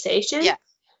conversation. Yeah.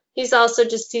 He's also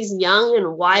he's young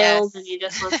and wild, and he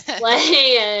just wants to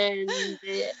play. And,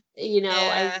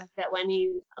 I think that when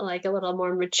he's like a little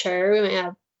more mature, we might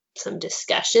have some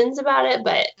discussions about it,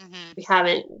 but we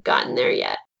haven't gotten there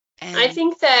yet. And I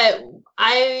think that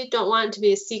I don't want it to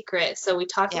be a secret, so we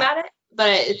talk about it.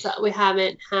 But we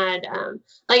haven't had,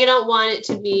 I don't want it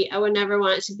to be, I would never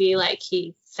want it to be like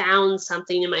he found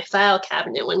something in my file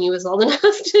cabinet when he was old enough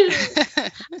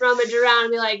to rummage around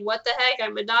and be like, what the heck,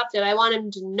 I'm adopted. I want him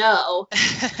to know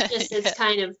just as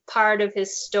kind of part of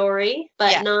his story,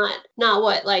 but not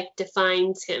what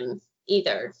defines him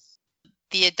either.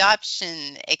 The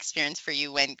adoption experience for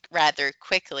you went rather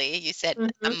quickly. You said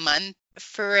a month.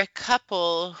 For a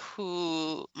couple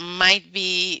who might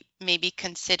be maybe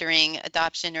considering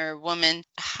adoption, or a woman,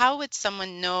 how would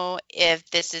someone know if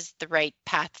this is the right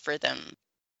path for them?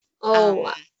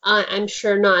 I'm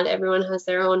sure not everyone has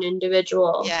their own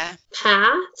individual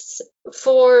paths.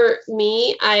 For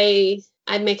me, I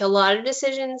make a lot of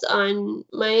decisions on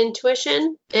my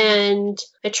intuition, and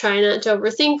I try not to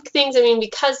overthink things. I mean,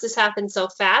 because this happened so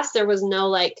fast, there was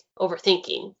no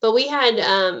overthinking. But we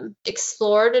had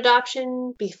explored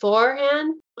adoption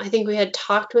beforehand. I think we had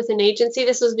talked with an agency.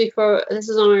 This was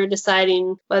when we were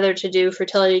deciding whether to do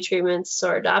fertility treatments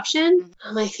or adoption.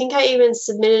 I think I even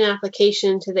submitted an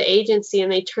application to the agency,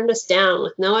 and they turned us down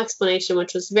with no explanation,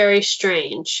 which was very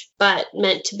strange, but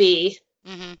meant to be.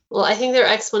 Well, I think their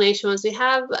explanation was, we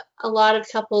have a lot of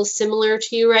couples similar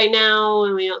to you right now,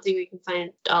 and we don't think we can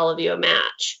find all of you a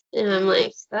match. And I'm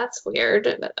like, that's weird,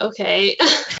 but okay.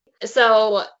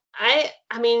 So I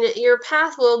mean, your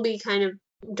path will be kind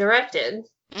of directed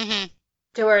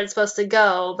to where it's supposed to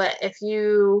go, but if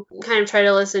you kind of try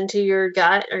to listen to your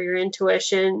gut or your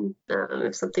intuition,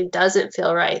 if something doesn't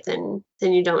feel right, then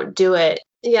you don't do it.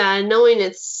 Yeah, knowing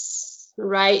it's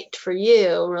right for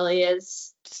you really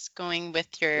is going with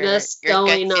your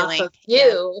going gut off feeling. Of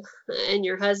you and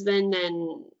your husband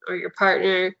or your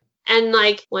partner, and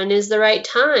when is the right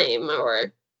time.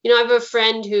 Or I have a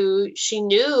friend who she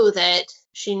knew that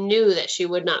she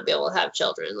would not be able to have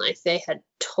children. They had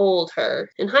told her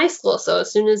in high school. So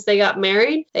as soon as they got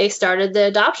married, they started the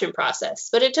adoption process,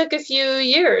 but it took a few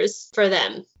years for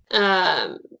them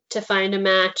to find a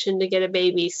match and to get a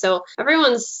baby. So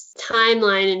everyone's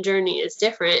timeline and journey is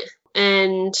different.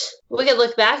 And we could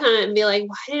look back on it and be like,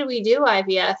 why did we do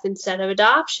IVF instead of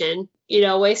adoption?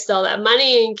 Wasted all that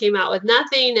money and came out with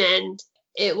nothing. And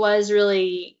it was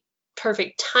really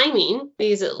perfect timing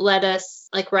because it led us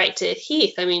right to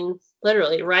Heath. I mean,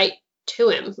 literally right to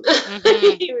him.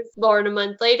 He was born a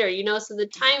month later, so the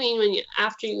timing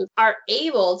after you are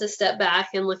able to step back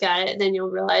and look at it, then you'll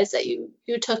realize that you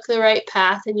took the right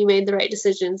path and you made the right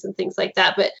decisions and things like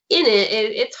that. But in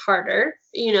it's harder,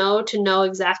 to know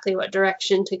exactly what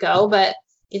direction to go, but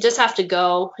you just have to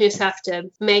go. You just have to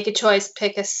make a choice,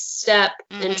 pick a step,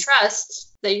 and trust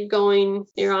that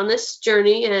you're on this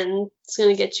journey and it's going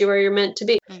to get you where you're meant to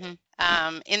be.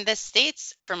 In the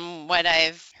States, from what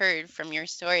I've heard from your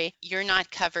story, you're not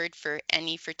covered for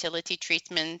any fertility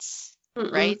treatments,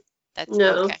 right? That's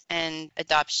no. Okay. And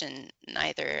adoption,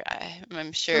 neither,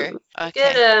 I'm sure.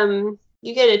 Okay.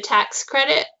 You get a tax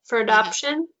credit for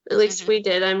adoption. At least we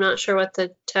did. I'm not sure what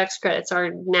the tax credits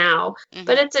are now,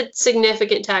 but it's a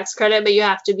significant tax credit, but you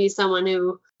have to be someone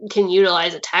who can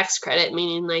utilize a tax credit,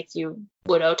 meaning like you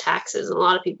would owe taxes. And a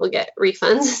lot of people get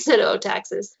refunds instead of owe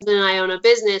taxes. Then I own a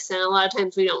business, and a lot of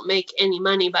times we don't make any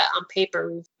money, but on paper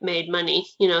we've made money,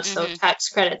 so tax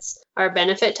credits are a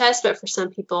benefit to us, but for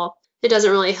some people it doesn't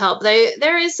really help.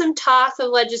 There is some talk of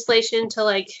legislation to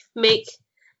like make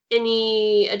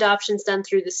any adoptions done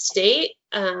through the state,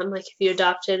 like if you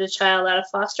adopted a child out of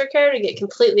foster care, to get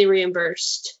completely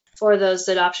reimbursed for those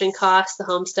adoption costs, the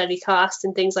home study costs,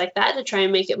 and things like that, to try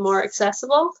and make it more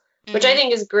accessible, which I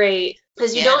think is great,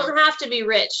 because you don't have to be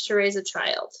rich to raise a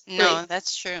child. No,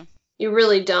 that's true. You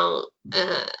really don't.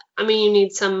 You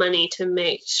need some money to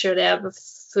make sure they have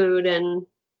food and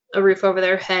a roof over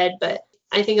their head, but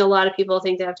I think a lot of people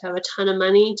think they have to have a ton of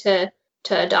money to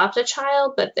adopt a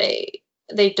child, but they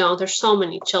don't. There's so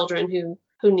many children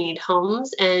who need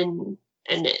homes, and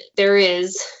there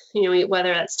is,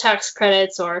 whether that's tax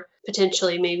credits or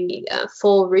potentially maybe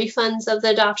full refunds of the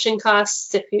adoption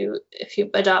costs if you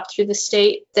adopt through the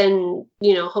state, then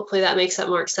hopefully that makes it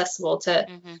more accessible to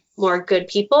more good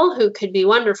people who could be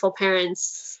wonderful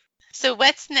parents. So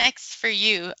what's next for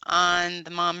you on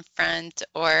the mom front,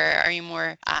 or are you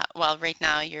more, right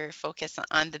now you're focused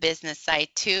on the business side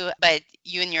too, but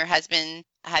you and your husband,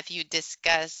 have you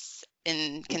discussed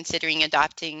in considering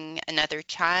adopting another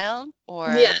child? Or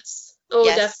Yes. Oh,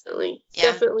 yes. Definitely. Yeah.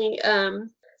 Definitely.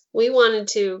 We wanted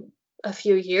to a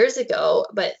few years ago,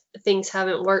 but things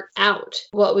haven't worked out.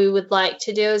 What we would like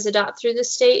to do is adopt through the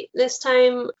state this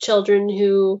time, children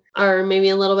who are maybe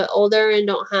a little bit older and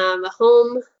don't have a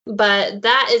home. But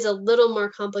that is a little more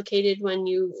complicated when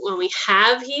we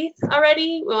have Heath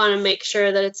already. We want to make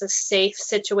sure that it's a safe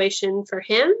situation for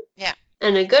him. Yeah.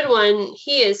 And a good one.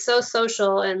 He is so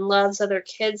social and loves other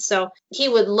kids, so he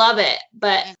would love it.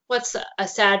 But what's a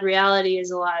sad reality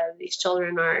is a lot of these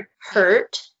children are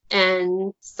hurt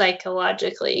and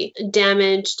psychologically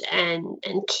damaged and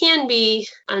can be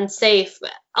unsafe.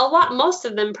 Most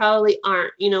of them probably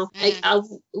aren't,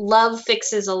 love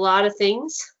fixes a lot of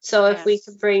things. So if we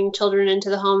could bring children into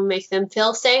the home and make them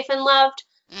feel safe and loved,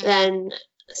 then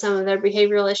some of their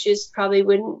behavioral issues probably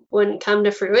wouldn't come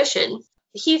to fruition.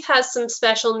 Heath has some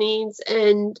special needs,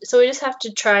 and so we just have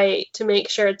to try to make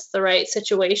sure it's the right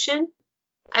situation.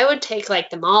 I would take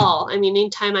them all.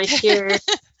 Anytime I hear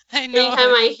anytime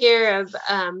I hear of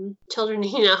children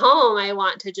needing a home, I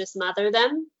want to just mother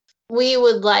them. We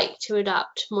would like to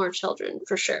adopt more children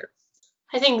for sure.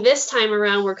 I think this time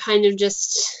around we're kind of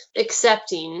just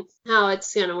accepting how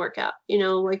it's going to work out.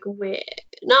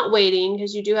 Not waiting,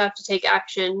 because you do have to take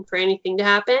action for anything to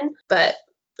happen, but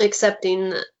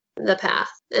accepting the path.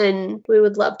 And we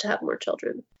would love to have more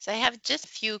children. So I have just a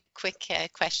few quick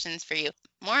questions for you.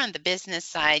 More on the business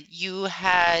side, you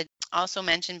had also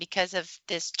mentioned, because of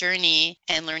this journey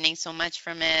and learning so much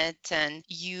from it, and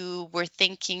you were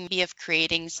thinking maybe of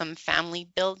creating some family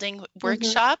building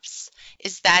workshops.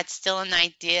 Is that still an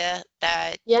idea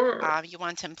that you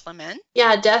want to implement?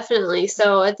 Yeah, definitely.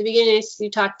 So at the beginning, you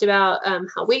talked about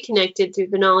how we connected through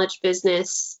the Knowledge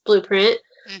Business Blueprint.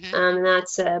 And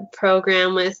that's a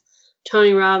program with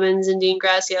Tony Robbins and Dean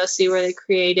Graziosi, where they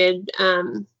created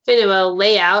kind of a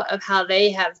layout of how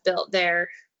they have built their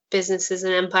businesses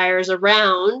and empires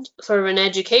around sort of an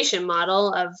education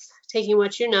model of taking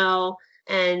what you know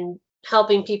and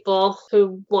helping people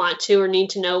who want to or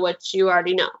need to know what you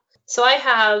already know. So I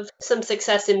have some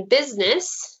success in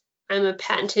business. I'm a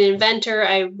patented inventor.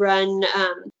 I run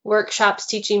workshops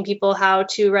teaching people how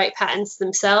to write patents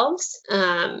themselves.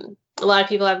 A lot of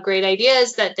people have great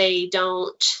ideas that they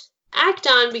don't act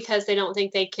on because they don't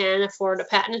think they can afford a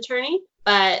patent attorney.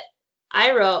 But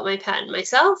I wrote my patent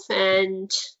myself,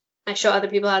 and I show other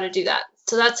people how to do that.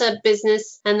 So that's a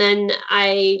business. And then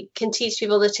I can teach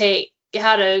people to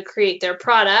how to create their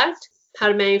product, how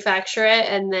to manufacture it,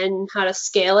 and then how to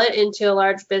scale it into a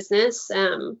large business.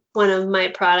 One of my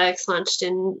products launched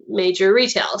in major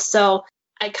retail. So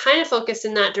I kind of focus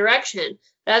in that direction.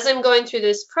 But as I'm going through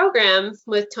this program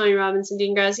with Tony Robbins and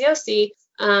Dean Graziosi,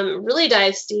 really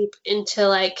dives deep into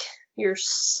like your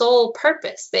soul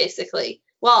purpose, basically.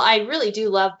 Well, I really do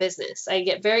love business. I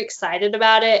get very excited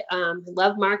about it. I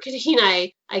love marketing.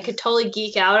 I could totally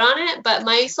geek out on it, but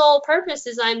my sole purpose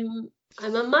is I'm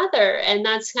a mother, and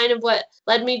that's kind of what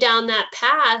led me down that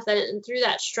path and through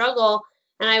that struggle.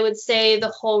 And I would say the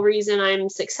whole reason I'm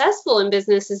successful in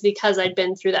business is because I'd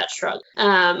been through that struggle.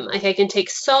 Like I can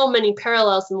take so many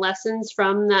parallels and lessons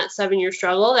from that 7-year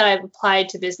struggle that I've applied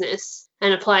to business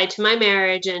and applied to my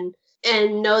marriage, and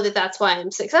know that that's why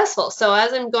I'm successful. So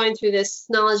as I'm going through this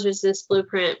Knowledge Business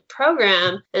Blueprint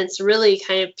program, and it's really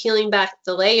kind of peeling back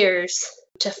the layers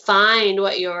to find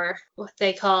what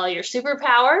they call your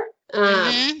superpower.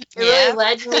 It really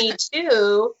led me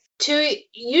to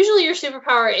usually your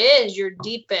superpower is your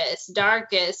deepest,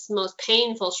 darkest, most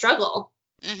painful struggle.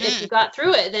 If you got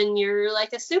through it, then you're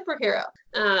like a superhero.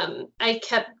 I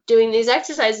kept doing these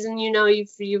exercises, and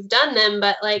you've done them,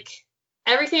 but like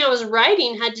everything I was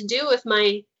writing had to do with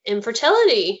my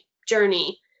infertility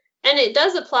journey. And it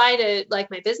does apply to like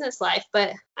my business life,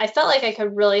 but I felt like I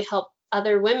could really help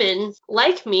other women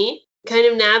like me kind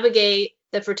of navigate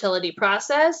the fertility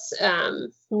process,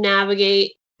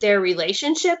 navigate their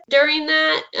relationship during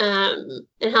that, and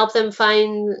help them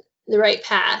find the right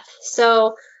path.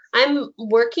 So I'm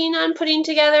working on putting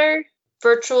together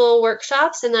virtual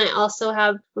workshops, and I also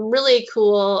have really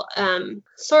cool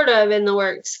sort of in the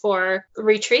works for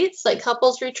retreats, like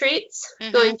couples retreats,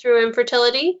 going through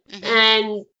infertility.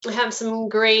 And I have some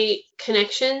great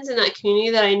connections in that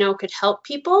community that I know could help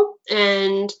people,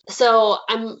 and so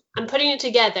I'm putting it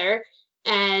together,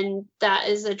 and that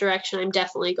is a direction I'm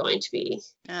definitely going to be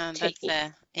taking.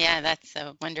 That's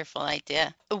a wonderful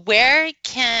idea. Where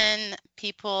can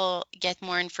people get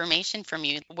more information from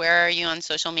you? Where are you on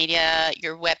social media,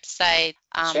 your website?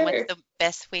 Sure. What's the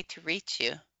best way to reach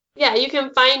you? Yeah, you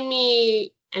can find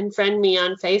me and friend me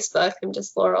on Facebook. I'm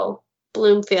just Laurel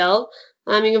Bloomfield.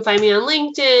 You can find me on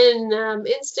LinkedIn,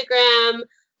 Instagram.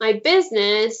 My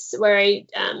business, where I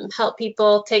help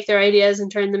people take their ideas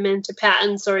and turn them into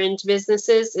patents or into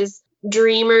businesses, is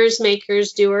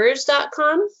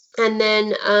dreamersmakersdoers.com. And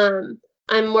then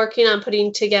I'm working on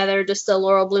putting together just a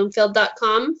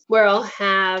laurelbloomfield.com, where I'll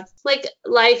have like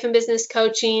life and business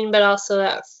coaching, but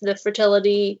also the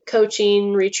fertility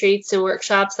coaching retreats and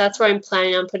workshops. That's where I'm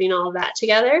planning on putting all of that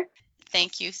together.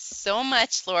 Thank you so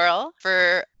much, Laurel,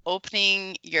 for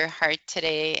opening your heart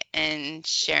today and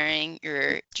sharing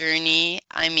your journey.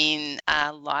 I mean,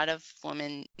 a lot of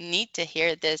women need to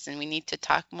hear this, and we need to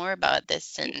talk more about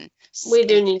this. And we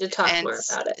do need to talk more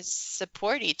about it.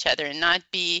 Support each other and not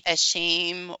be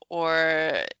ashamed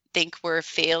or think we're a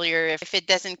failure if it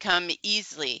doesn't come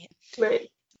easily. Right.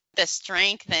 The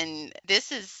strength, and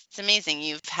it's amazing.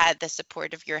 You've had the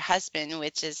support of your husband,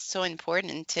 which is so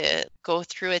important to go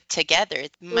through it together.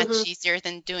 It's much easier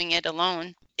than doing it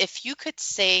alone. If you could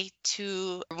say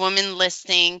to a woman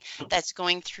listening that's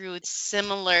going through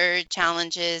similar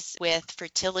challenges with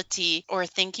fertility, or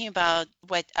thinking about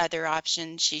what other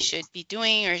options she should be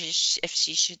doing, or if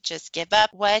she should just give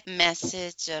up, what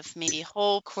message of maybe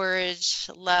hope, courage,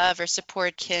 love, or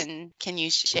support can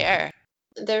you share?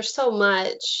 There's so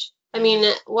much. I mean,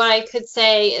 what I could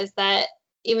say is that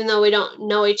even though we don't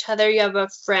know each other, you have a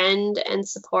friend and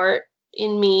support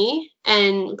in me,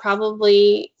 and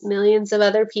probably millions of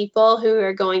other people who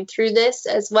are going through this,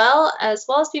 as well as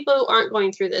people who aren't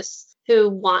going through this, who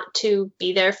want to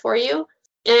be there for you.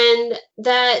 And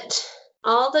that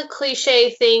all the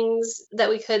cliche things that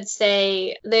we could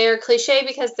say, they're cliche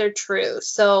because they're true.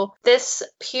 So this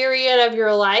period of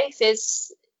your life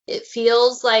it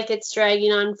feels like it's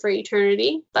dragging on for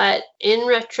eternity, but in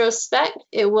retrospect,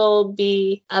 it will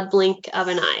be a blink of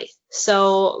an eye.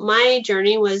 So my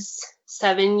journey was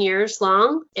 7 years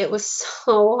long. It was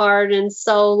so hard and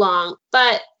so long,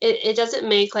 but it doesn't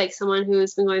make like someone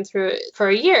who's been going through it for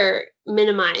a year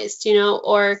minimized,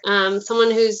 or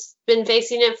someone who's been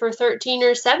facing it for 13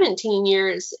 or 17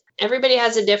 years. Everybody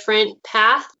has a different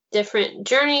path, different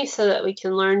journey, so that we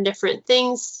can learn different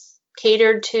things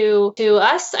catered to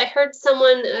us. I heard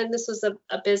someone, and this was a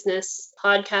business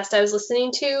podcast I was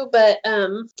listening to, but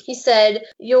he said,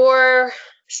 your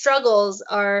struggles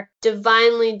are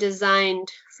divinely designed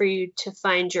for you to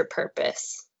find your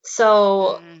purpose.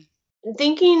 So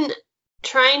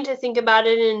trying to think about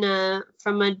it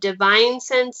from a divine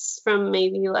sense, from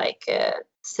maybe like a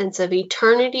sense of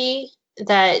eternity,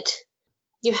 that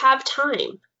you have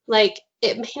time. Like,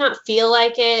 it may not feel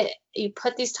like it. You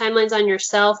put these timelines on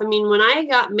yourself. I mean, when I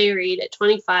got married at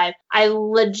 25, I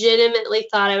legitimately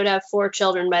thought I would have 4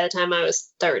 children by the time I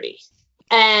was 30.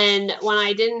 And when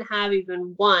I didn't have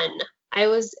even one, I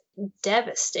was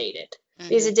devastated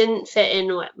because it didn't fit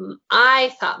in what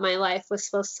I thought my life was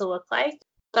supposed to look like.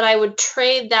 But I would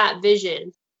trade that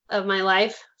vision of my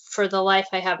life for the life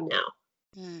I have now.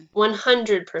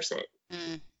 100%.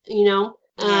 You know?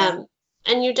 Yeah.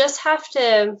 And you just have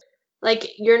to,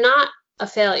 like, you're not a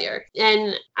failure.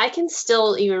 And I can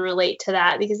still even relate to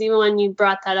that, because even when you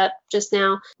brought that up just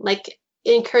now, like,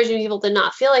 encouraging people to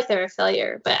not feel like they're a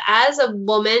failure. But as a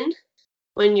woman,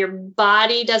 when your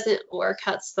body doesn't work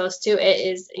how it's supposed to, it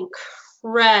is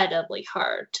incredibly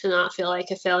hard to not feel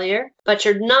like a failure. But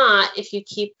you're not if you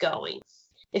keep going.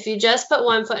 If you just put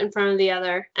one foot in front of the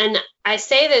other. And I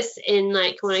say this in,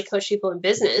 like, when I coach people in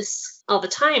business all the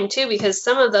time too, because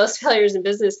some of those failures in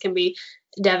business can be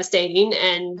devastating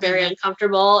and very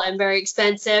uncomfortable and very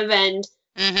expensive. And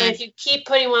but if you keep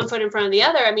putting one foot in front of the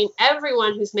other, I mean,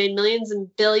 everyone who's made millions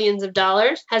and billions of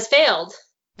dollars has failed,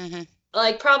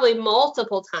 like probably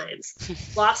multiple times,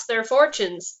 lost their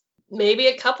fortunes, maybe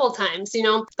a couple times, you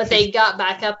know, but they got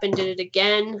back up and did it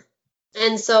again.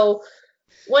 And so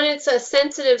when it's a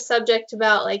sensitive subject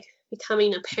about, like,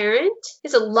 becoming a parent,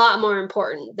 it's a lot more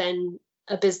important than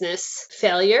a business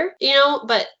failure, you know,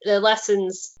 but the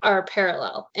lessons are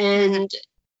parallel. And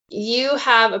you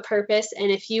have a purpose,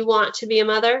 and if you want to be a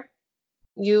mother,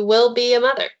 you will be a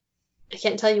mother. I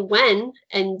can't tell you when,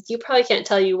 and you probably can't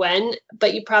tell you when,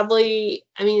 but you probably,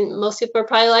 I mean, most people are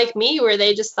probably like me, where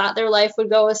they just thought their life would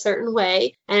go a certain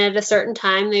way, and at a certain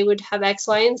time they would have X,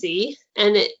 Y, and Z,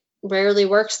 and it rarely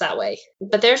works that way.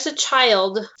 But there's a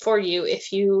child for you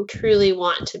if you truly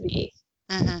want to be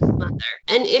a mother.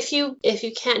 And if you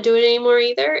can't do it anymore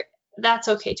either, that's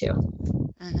okay too.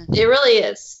 It really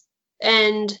is.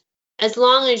 And as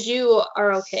long as you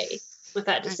are okay with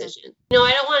that decision. You know,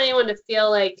 I don't want anyone to feel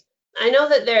like, I know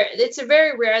that it's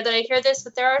very rare that I hear this,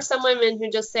 but there are some women who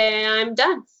just say, I'm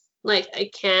done. Like, I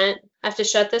have to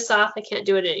shut this off. I can't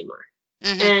do it anymore.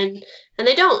 And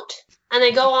they don't. And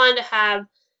they go on to have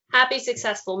happy,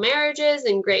 successful marriages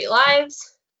and great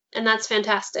lives. And that's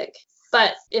fantastic.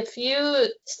 But if you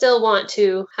still want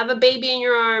to have a baby in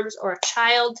your arms or a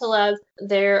child to love,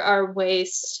 there are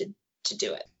ways to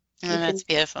do it. Oh, that's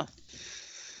beautiful.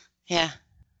 Yeah.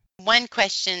 One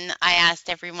question I asked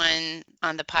everyone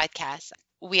on the podcast.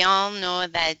 We all know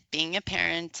that being a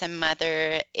parent, a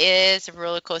mother, is a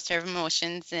roller coaster of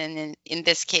emotions, and in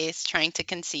this case, trying to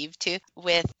conceive too.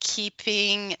 With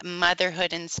keeping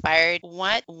motherhood inspired,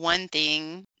 what one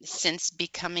thing since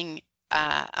becoming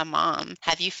a mom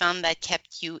have you found that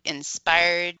kept you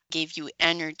inspired, gave you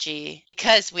energy?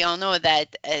 Because we all know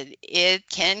that it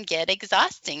can get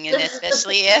exhausting, and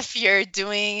especially if you're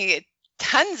doing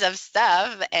tons of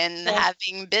stuff and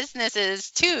having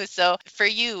businesses too. So for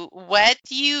you, what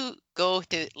do you go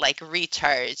to, like,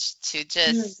 recharge to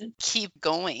just keep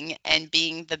going and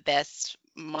being the best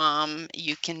mom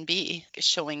you can be,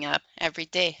 showing up every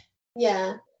day?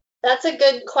 Yeah, that's a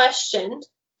good question.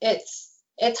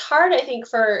 It's hard, I think,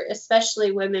 for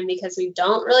especially women, because we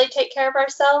don't really take care of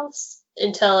ourselves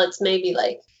until it's maybe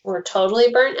like we're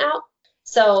totally burnt out.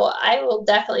 So I will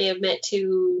definitely admit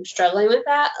to struggling with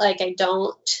that. Like, I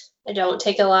don't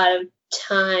take a lot of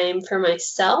time for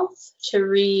myself to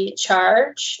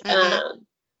recharge. And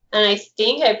I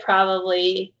think I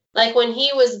probably, like, when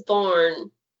he was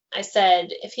born, I said,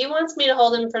 if he wants me to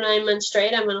hold him for 9 months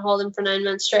straight, I'm going to hold him for 9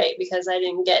 months straight, because I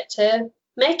didn't get to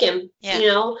make him, you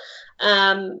know,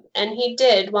 and he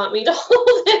did want me to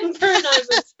hold him for 9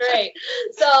 months straight.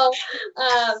 So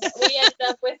we ended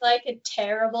up with, like, a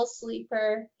terrible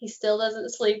sleeper. He still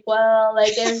doesn't sleep well.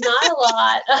 Like, there's not a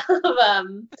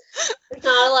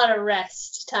lot of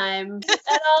rest time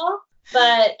at all.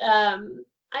 But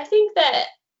I think that,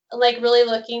 like, really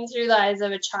looking through the eyes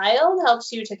of a child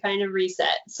helps you to kind of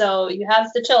reset. So you have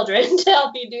the children to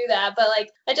help you do that. But, like,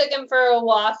 I took him for a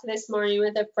walk this morning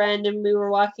with a friend, and we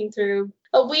were walking through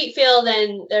a wheat field,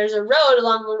 and there's a road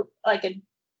along, like, a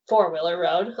four-wheeler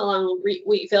road along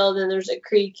wheat field, and there's a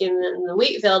creek in the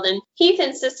wheat field. And Heath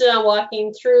insisted on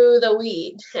walking through the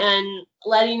weed and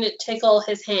letting it tickle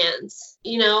his hands.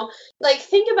 You know, like,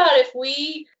 think about if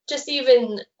we just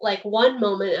even, like, one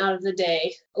moment out of the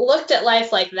day looked at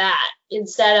life like that,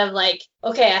 instead of, like,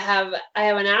 okay, I have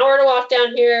an hour to walk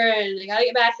down here, and I gotta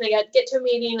get back, and I gotta get to a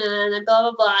meeting, and then blah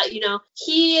blah blah. You know,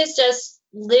 he is just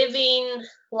living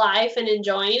life and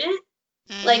enjoying it,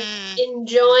 like,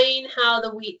 enjoying how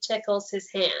the wheat tickles his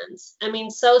hands. I mean,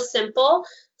 so simple.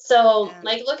 So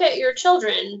like, look at your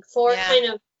children for kind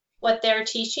of what they're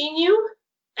teaching you,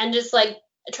 and just, like,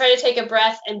 try to take a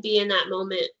breath and be in that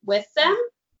moment with them.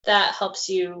 That helps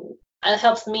you. It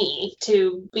helps me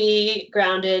to be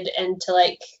grounded and to,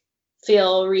 like,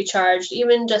 feel recharged,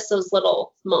 even just those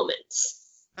little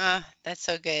moments. Oh, that's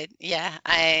so good. Yeah,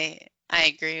 I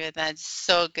agree with that.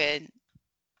 So good.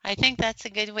 I think that's a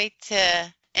good way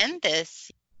to end this.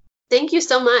 Thank you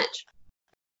so much.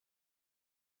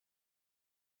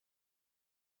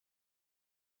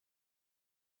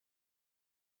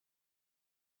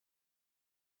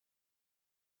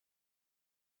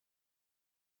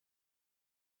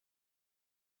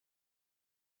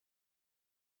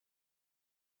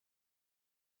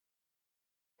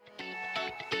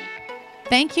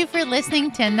 Thank you for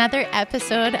listening to another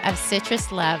episode of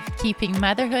Citrus Love, Keeping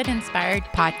Motherhood Inspired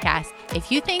podcast.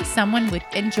 If you think someone would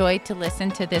enjoy to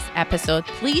listen to this episode,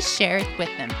 please share it with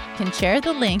them. You can share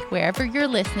the link wherever you're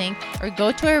listening or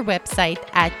go to our website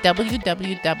at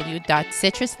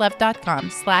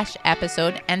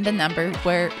www.citruslove.com/episode and the number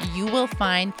where you will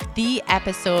find the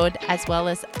episode as well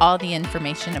as all the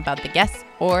information about the guests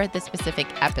or the specific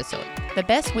episode. The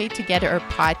best way to get our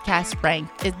podcast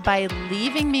ranked is by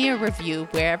leaving me a review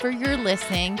wherever you're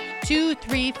listening. 2,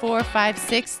 3, 4, 5,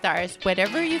 6 stars,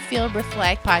 whatever you feel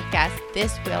reflect podcast.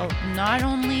 This will not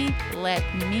only let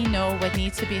me know what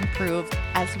needs to be improved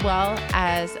as well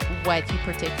as what you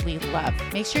particularly love.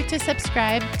 Make sure to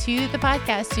subscribe to the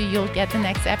podcast so you'll get the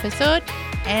next episode.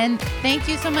 And thank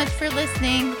you so much for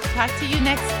listening. Talk to you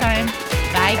next time.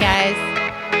 Bye, guys.